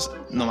Estados Unidos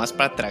nomás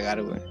para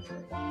tragar, güey.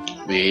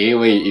 Sí,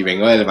 güey, y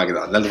vengo del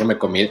McDonald's que me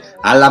comí.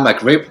 La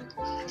McRib.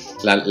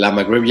 La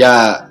McRib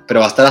ya... Pero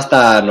va a estar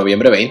hasta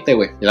noviembre 20,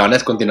 güey. Y la van a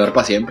descontinuar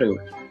para siempre, güey.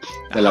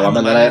 Te la va a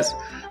mandar a...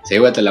 Sí,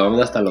 güey, te la va a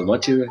mandar hasta los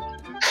mochis, güey.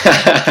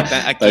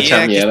 Aquí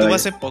estuvo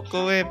hace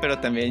poco, güey, pero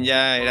también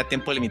ya era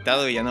tiempo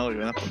limitado y ya no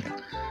volvieron a poner.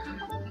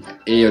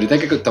 Y ahorita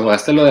que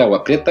tomaste lo de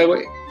Aguaprieta,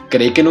 güey,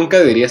 creí que nunca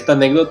diría esta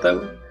anécdota,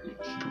 güey,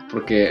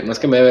 porque no es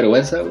que me dé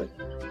vergüenza, güey,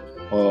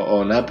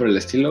 o nada por el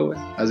estilo, güey.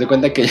 Haz de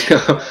cuenta que yo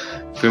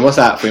fuimos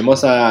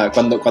a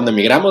cuando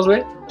emigramos,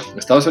 güey, a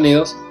Estados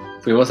Unidos,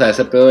 fuimos a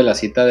ese pedo de la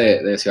cita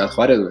de Ciudad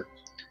Juarez, güey,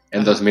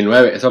 en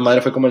 2009. Esa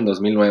madre fue como en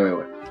 2009,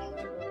 güey.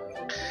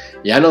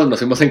 Ya nos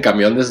fuimos en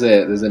camión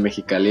desde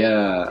Mexicali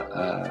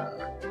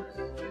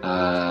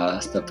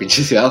hasta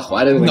pinche Ciudad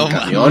Juárez, güey. No, en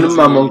camión, mames,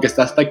 mamón, que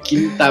está hasta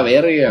Quinta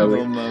Verga,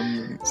 güey. No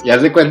mames. Y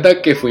haz de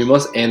cuenta que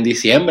fuimos en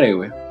diciembre,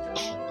 güey.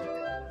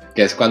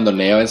 Que es cuando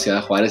neva en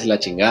Ciudad Juárez y la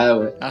chingada,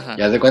 güey.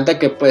 Y haz de cuenta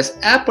que, pues,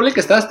 ponle que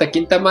estaba hasta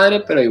Quinta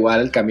Madre, pero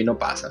igual el camino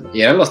pasa, ¿no?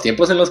 Y eran los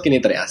tiempos en los que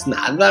ni traías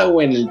nada,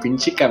 güey, en el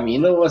pinche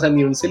camino, o sea,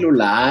 ni un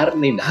celular,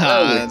 ni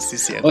nada, güey. Sí,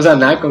 cierto. O sea,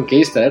 nada con qué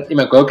distraer. Y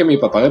me acuerdo que mi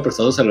papá me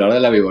prestó su celular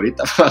de la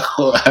Viborita para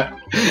jugar.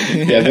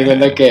 Y haz de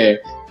cuenta que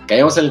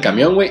caíamos en el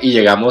camión, güey, y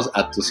llegamos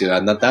a tu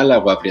ciudad natal, a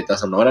Aguaprieta,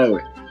 Sonora,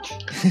 güey.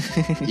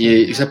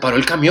 Y se paró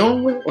el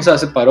camión, güey. O sea,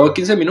 se paró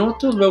 15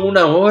 minutos, luego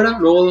 1 hora,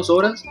 luego 2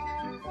 horas.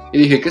 Y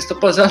dije, ¿qué está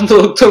pasando,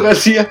 doctor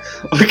García?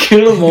 ¿Por qué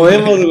no nos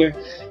movemos, güey?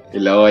 Y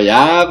luego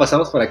ya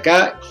pasamos por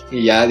acá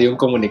y ya dio un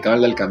comunicado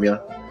al del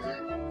camión.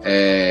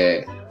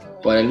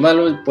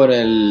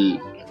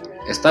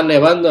 Está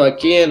nevando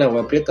aquí en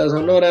Aguaprieta,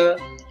 Sonora.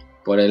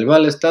 por el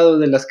mal estado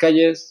de las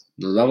calles,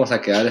 nos vamos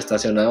a quedar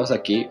estacionados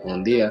aquí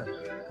un día.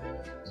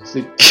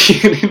 Si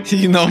quieren,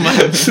 sí, no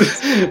mames.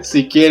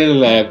 Si quieren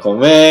ir a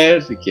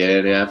comer, si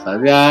quieren ir a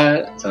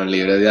pasear, son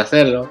libres de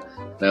hacerlo.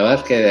 Nada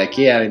más que de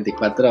aquí a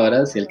 24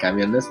 horas, si el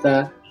camión no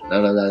está,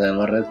 no nos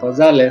hacemos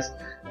responsables.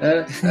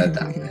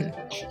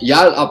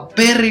 Ya, a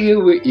perri,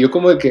 güey. Y yo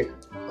como de que,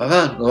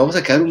 nos vamos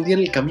a quedar un día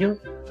en el camión.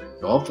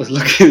 No, pues lo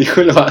que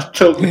dijo el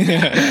vato, güey.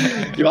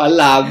 Yo a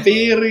la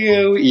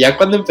verga, güey. Y ya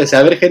cuando empecé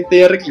a ver gente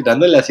ya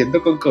reclinando el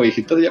asiento con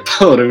cobijitos ya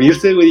para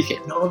dormirse, güey, dije,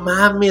 no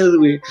mames,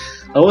 güey.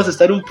 Vamos a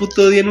estar un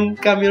puto día en un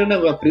camión en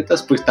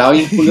Aguaprietas. Pues estaba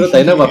bien culero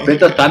también en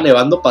Aguaprietas, estaba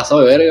nevando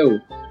pasado de verga,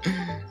 güey.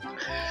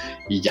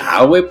 Y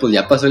ya, güey, pues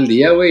ya pasó el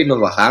día, güey, y nos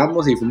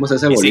bajamos y fuimos a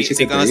ese boliche.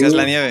 ¿Sí conocías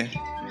la nieve?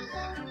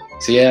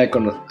 Sí, ya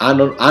conocía.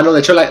 No, de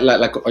hecho ay,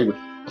 güey.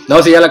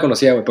 No, sí, ya la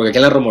conocía, güey, porque aquí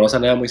en la Rumorosa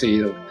neva muy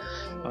seguido, güey.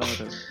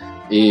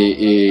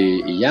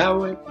 Y ya,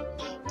 güey.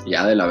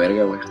 Ya de la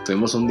verga, güey.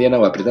 Estuvimos un día en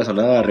Aguaprieta,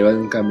 Sonora, arriba de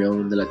un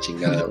camión de la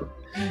chingada, güey.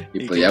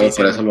 Y pues ya, güey,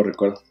 por eso lo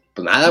recuerdo.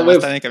 Pues nada, güey.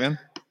 ¿Está en el camión?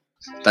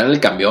 Está en el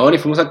camión y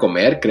fuimos a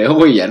comer, creo,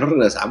 güey. Y ya nos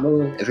regresamos,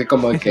 güey. Es que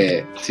como de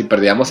que si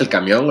perdíamos el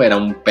camión, güey, era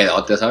un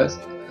pedote, ¿sabes?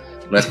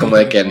 No es como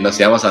de que nos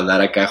íbamos a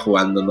andar acá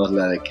jugándonos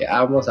la de que,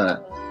 vamos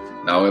a...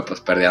 No, güey,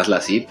 pues perdías la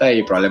cita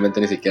y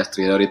probablemente ni siquiera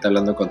estuviera ahorita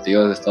hablando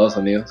contigo desde Estados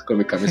Unidos con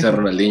mi camisa de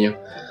Ronaldinho.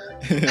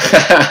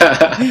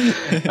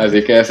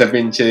 Así que ese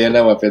pinche día en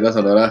Aguaprieta,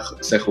 Sonora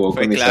se jugó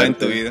fue con mi clave en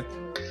tu vida.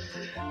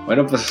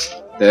 Bueno, pues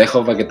te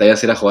dejo para que te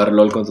vayas a ir a jugar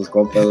LOL con tus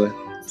compas, güey.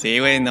 Sí,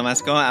 güey,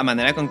 nomás como a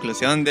manera de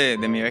conclusión de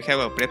mi viaje a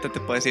Aguaprieta te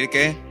puedo decir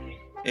que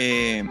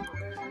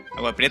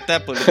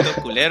Aguaprieta, pueblito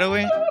culero,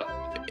 güey.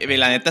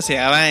 La neta se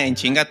llegaba en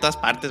chinga a todas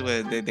partes,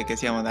 güey. De que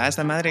decíamos,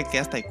 esta madre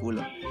queda hasta el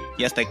culo.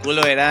 Y hasta el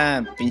culo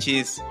era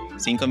pinches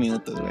 5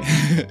 minutos, güey.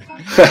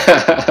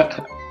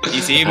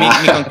 Y sí, mi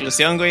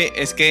conclusión, güey,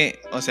 es que,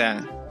 o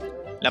sea,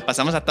 la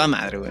pasamos a toda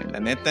madre, güey. La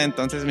neta,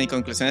 entonces mi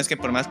conclusión es que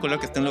por más culo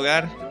que esté un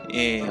lugar,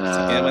 si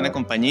tiene buena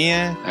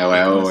compañía,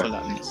 güey.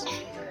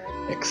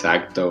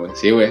 Exacto, güey.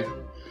 Sí, güey.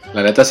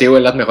 La neta, sí,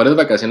 güey. Las mejores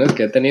vacaciones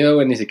que he tenido,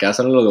 güey, ni siquiera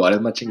son los lugares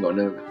más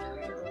chingones, güey.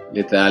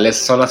 Literales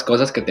son las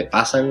cosas que te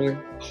pasan, güey.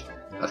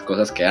 Las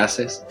cosas que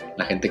haces,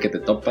 la gente que te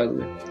topas,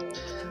 güey.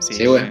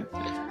 Sí, güey.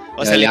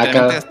 O sea,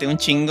 literalmente gasté un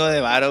chingo de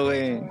varo,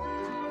 güey.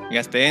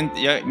 Gasté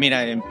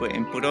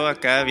en puro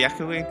acá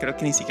viaje, güey. Creo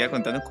que ni siquiera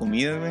contando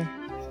comida, güey.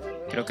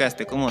 Creo que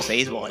gasté como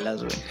 6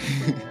 bolas, güey.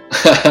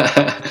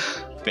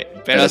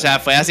 Pero, o sea,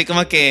 fue así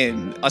como que...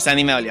 O sea,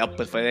 ni me dolió,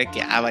 pues fue de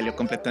que, valió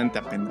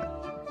completamente la pena.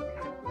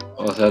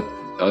 O sea,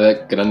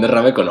 gran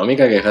derrama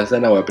económica que dejaste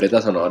en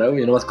Aguaprieta, Sonora, güey.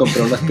 Yo nomás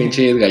compré unas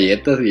pinches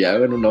galletas y ya,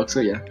 güey, en un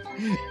Oxxo ya.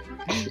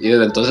 Y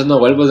desde entonces no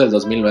vuelvo desde el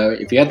 2009.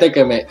 Y fíjate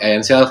que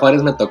en Ciudad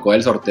Juarez me tocó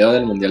el sorteo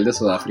del Mundial de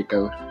Sudáfrica,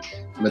 güey.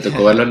 Me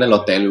tocó verlo en el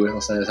hotel, güey.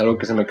 O sea, es algo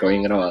que se me quedó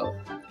bien grabado.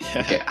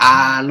 Que,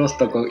 nos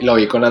tocó. Y lo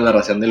vi con la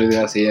narración de Luis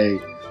García. Y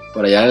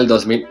por allá en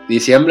el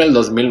diciembre del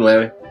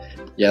 2009.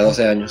 Ya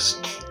 12 años.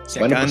 Si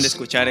acaban de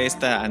escuchar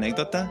esta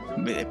anécdota,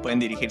 pueden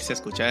dirigirse a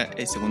escuchar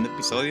el segundo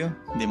episodio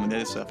del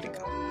Mundial de Sudáfrica.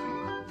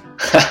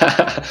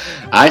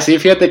 Ay, sí,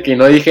 fíjate que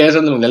no dije eso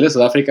en el Mundial de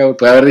Sudáfrica, güey.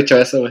 Pude haber dicho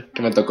eso, güey.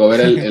 Que me tocó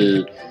ver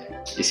el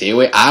Y sí,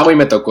 güey. Güey,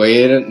 me tocó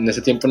ir en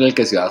ese tiempo en el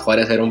que Ciudad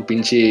Juárez era un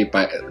pinche...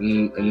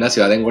 una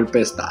ciudad en golpe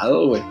de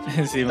estado, güey.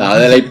 Sí, estaba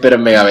de la hiper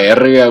mega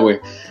verga, güey.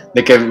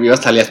 De que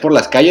salías por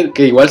las calles.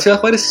 Que igual Ciudad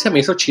Juárez sí se me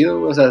hizo chido,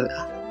 güey. O sea,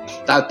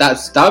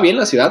 estaba bien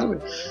la ciudad, güey.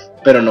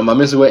 Pero no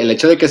mames, güey. El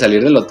hecho de que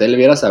salir del hotel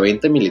vieras a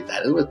 20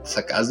 militares, güey. Te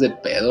sacabas de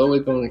pedo,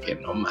 güey. Como de que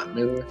no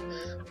mames, güey.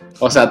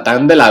 O sea,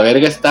 tan de la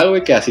verga está,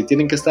 güey, que así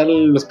tienen que estar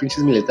los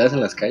pinches militares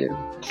en las calles.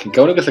 Qué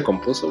bueno que se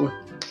compuso, güey.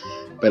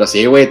 Pero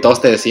sí, güey,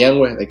 todos te decían,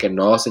 güey, de que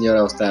no,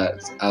 señora, usted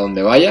a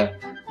donde vaya,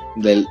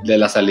 de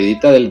la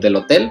salidita del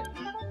hotel,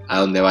 a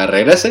donde va,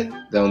 regrese,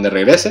 de donde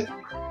regrese,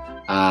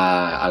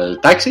 al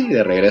taxi y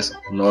de regreso.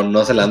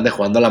 No se la ande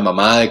jugando a la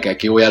mamada de que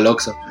aquí voy al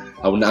Oxxo,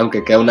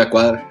 aunque quede una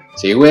cuadra.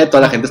 Sí, güey,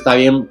 toda la gente está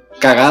bien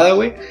cagada,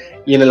 güey.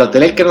 Y en el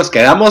hotel en el que nos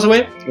quedamos,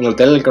 güey,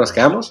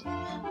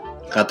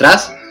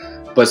 atrás,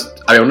 pues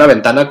había una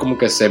ventana como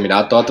que se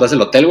miraba todo atrás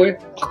del hotel, güey.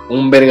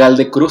 Un vergal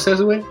de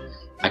cruces, güey,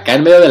 acá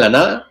en medio de la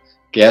nada.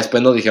 Que ya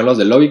después nos dijeron los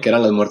del lobby que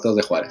eran los muertos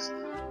de Juárez.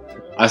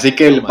 Así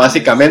que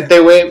básicamente,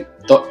 güey,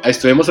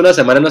 estuvimos una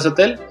semana en ese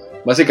hotel.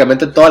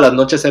 Básicamente todas las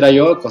noches era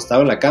yo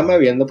acostado en la cama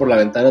viendo por la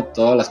ventana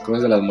todas las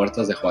cruces de las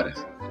muertas de Juárez.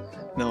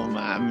 No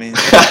mames.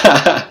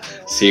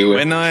 Sí, güey.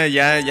 Bueno,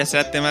 ya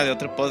será tema de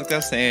otro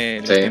podcast.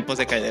 Los tiempos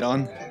de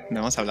Calderón. No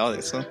hemos hablado de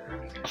eso.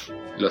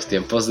 Los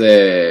tiempos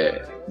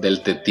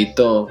del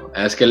Tetito.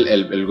 Es que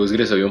el Gus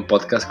Gris subió un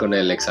podcast con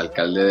el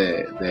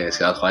exalcalde de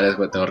Ciudad Juárez,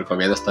 güey. Te lo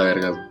recomiendo esta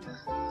verga, güey.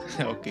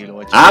 Okay, lo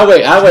voy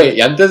a güey,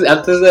 y antes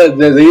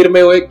de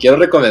irme, güey, quiero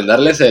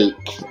recomendarles el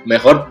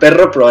mejor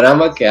perro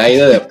programa que hay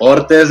de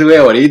deportes, güey,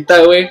 ahorita,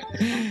 güey.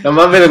 No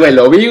mames, güey,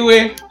 lo vi,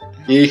 güey,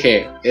 y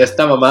dije,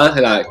 esta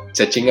mamada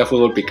se chinga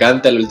fútbol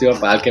picante, el último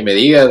para el que me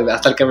diga,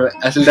 hasta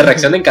el de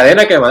reacción en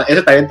cadena,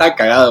 ese también estaba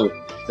cagado, güey,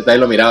 ese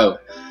también lo miraba, güey.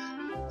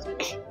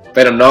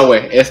 Pero no,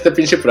 güey, este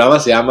pinche programa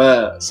se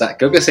llama,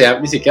 creo que se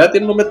llama, ni siquiera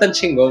tiene un nombre tan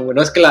chingón, güey.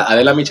 No es que la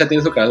Adela Micha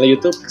tiene su canal de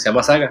YouTube que se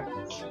llama Saga.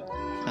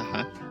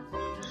 Ajá.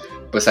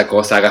 Pues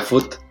sacó Saga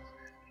Foot,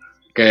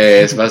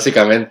 que es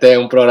básicamente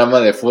un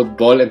programa de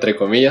fútbol, entre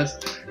comillas.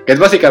 Que es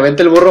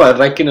básicamente el burro al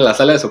ranking en la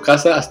sala de su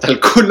casa hasta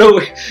el culo,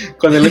 güey.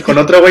 Con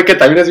otro güey que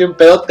también es bien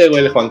pedote,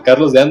 güey, el Juan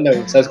Carlos de Anda,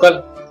 güey. ¿Sabes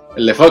cuál?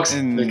 El de Fox,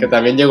 el que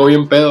también llegó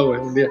bien pedo, güey,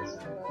 un día.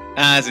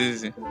 Ah,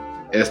 sí.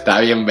 Está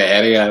bien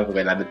verga,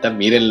 güey, la neta,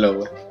 mírenlo,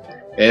 güey.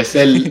 Es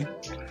el...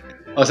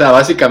 O sea,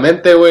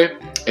 básicamente, güey,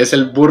 es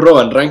el burro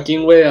Van Ranking,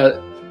 güey,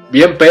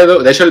 bien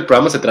pedo. De hecho, el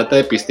programa se trata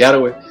de pistear,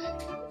 güey.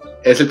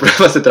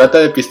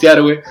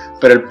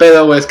 Pero el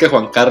pedo, güey, es que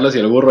Juan Carlos y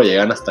el burro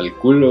llegan hasta el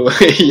culo, güey.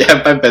 Y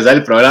ya para empezar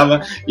el programa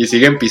y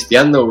siguen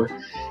pisteando, güey.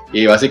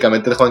 Y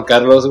básicamente es Juan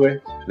Carlos,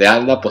 güey, de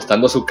anda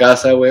apostando su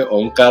casa, güey, o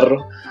un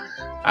carro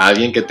a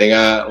alguien que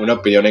tenga una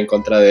opinión en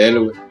contra de él,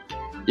 güey.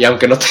 Y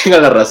aunque no tenga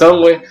la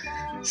razón, güey,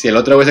 si el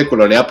otro güey se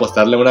culonea a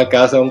apostarle una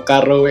casa o un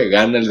carro, güey,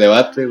 gana el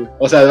debate, güey.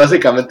 O sea, es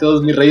básicamente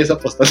dos mis reyes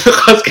apostando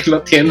cosas que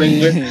no tienen,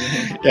 güey.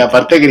 Y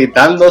aparte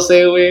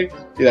gritándose, güey,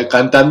 y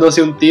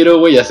cantándose un tiro,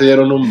 güey, ya se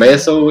dieron un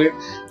beso, güey.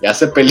 Ya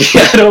se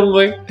pelearon,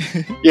 güey.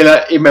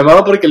 Y me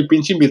mama porque el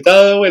pinche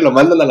invitado, güey, lo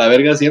mandan a la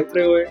verga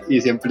siempre, güey.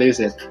 Y siempre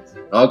dicen,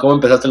 no, ¿cómo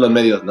empezaste en los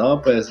medios?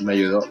 No, pues me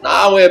ayudó.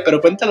 No, güey,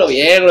 pero cuéntalo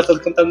bien, lo estás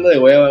contando de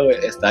hueva, güey.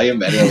 Está bien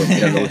verga,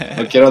 güey.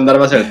 No quiero andar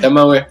más en el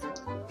tema, güey.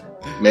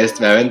 Me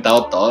he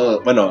aventado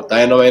todo. Bueno,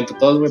 todavía no me aviento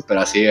todos, güey,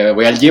 pero así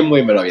voy al gym,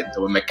 güey, y me lo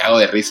aviento, güey. Me cago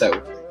de risa,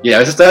 güey. Y a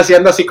veces estoy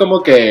haciendo así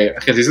como que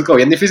ejercicios como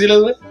bien difíciles,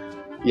 güey.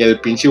 Y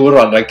el pinche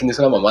burro al ranking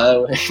hizo una mamada,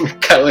 güey. Me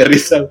cago de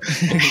risa, güey.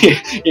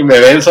 Y me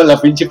venzo en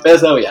la pinche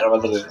pesa, güey. Ya no me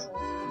acuerdo de eso.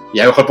 Y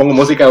ya mejor pongo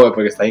música, güey,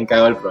 porque está bien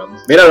cagado el programa.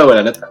 Míralo, güey,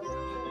 la neta.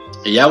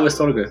 Y ya, güey, es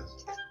todo lo que...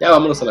 Ya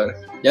vámonos a la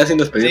verga. Ya sin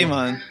despedirnos. Sí,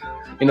 man.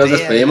 Y nos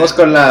despedimos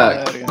con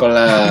la...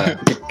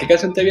 ¿Qué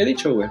canción te había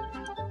dicho, güey?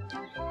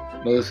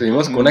 Nos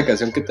despedimos con una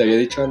canción que te había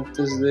dicho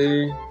antes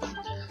de...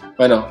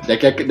 Bueno, de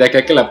aquí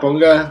a que la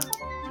ponga...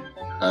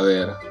 A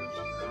ver...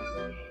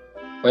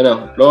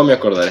 Bueno, luego me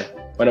acordaré.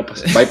 Bueno,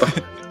 pues, bye, pa.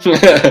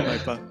 Bye,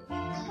 pa.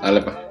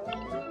 Dale, pa.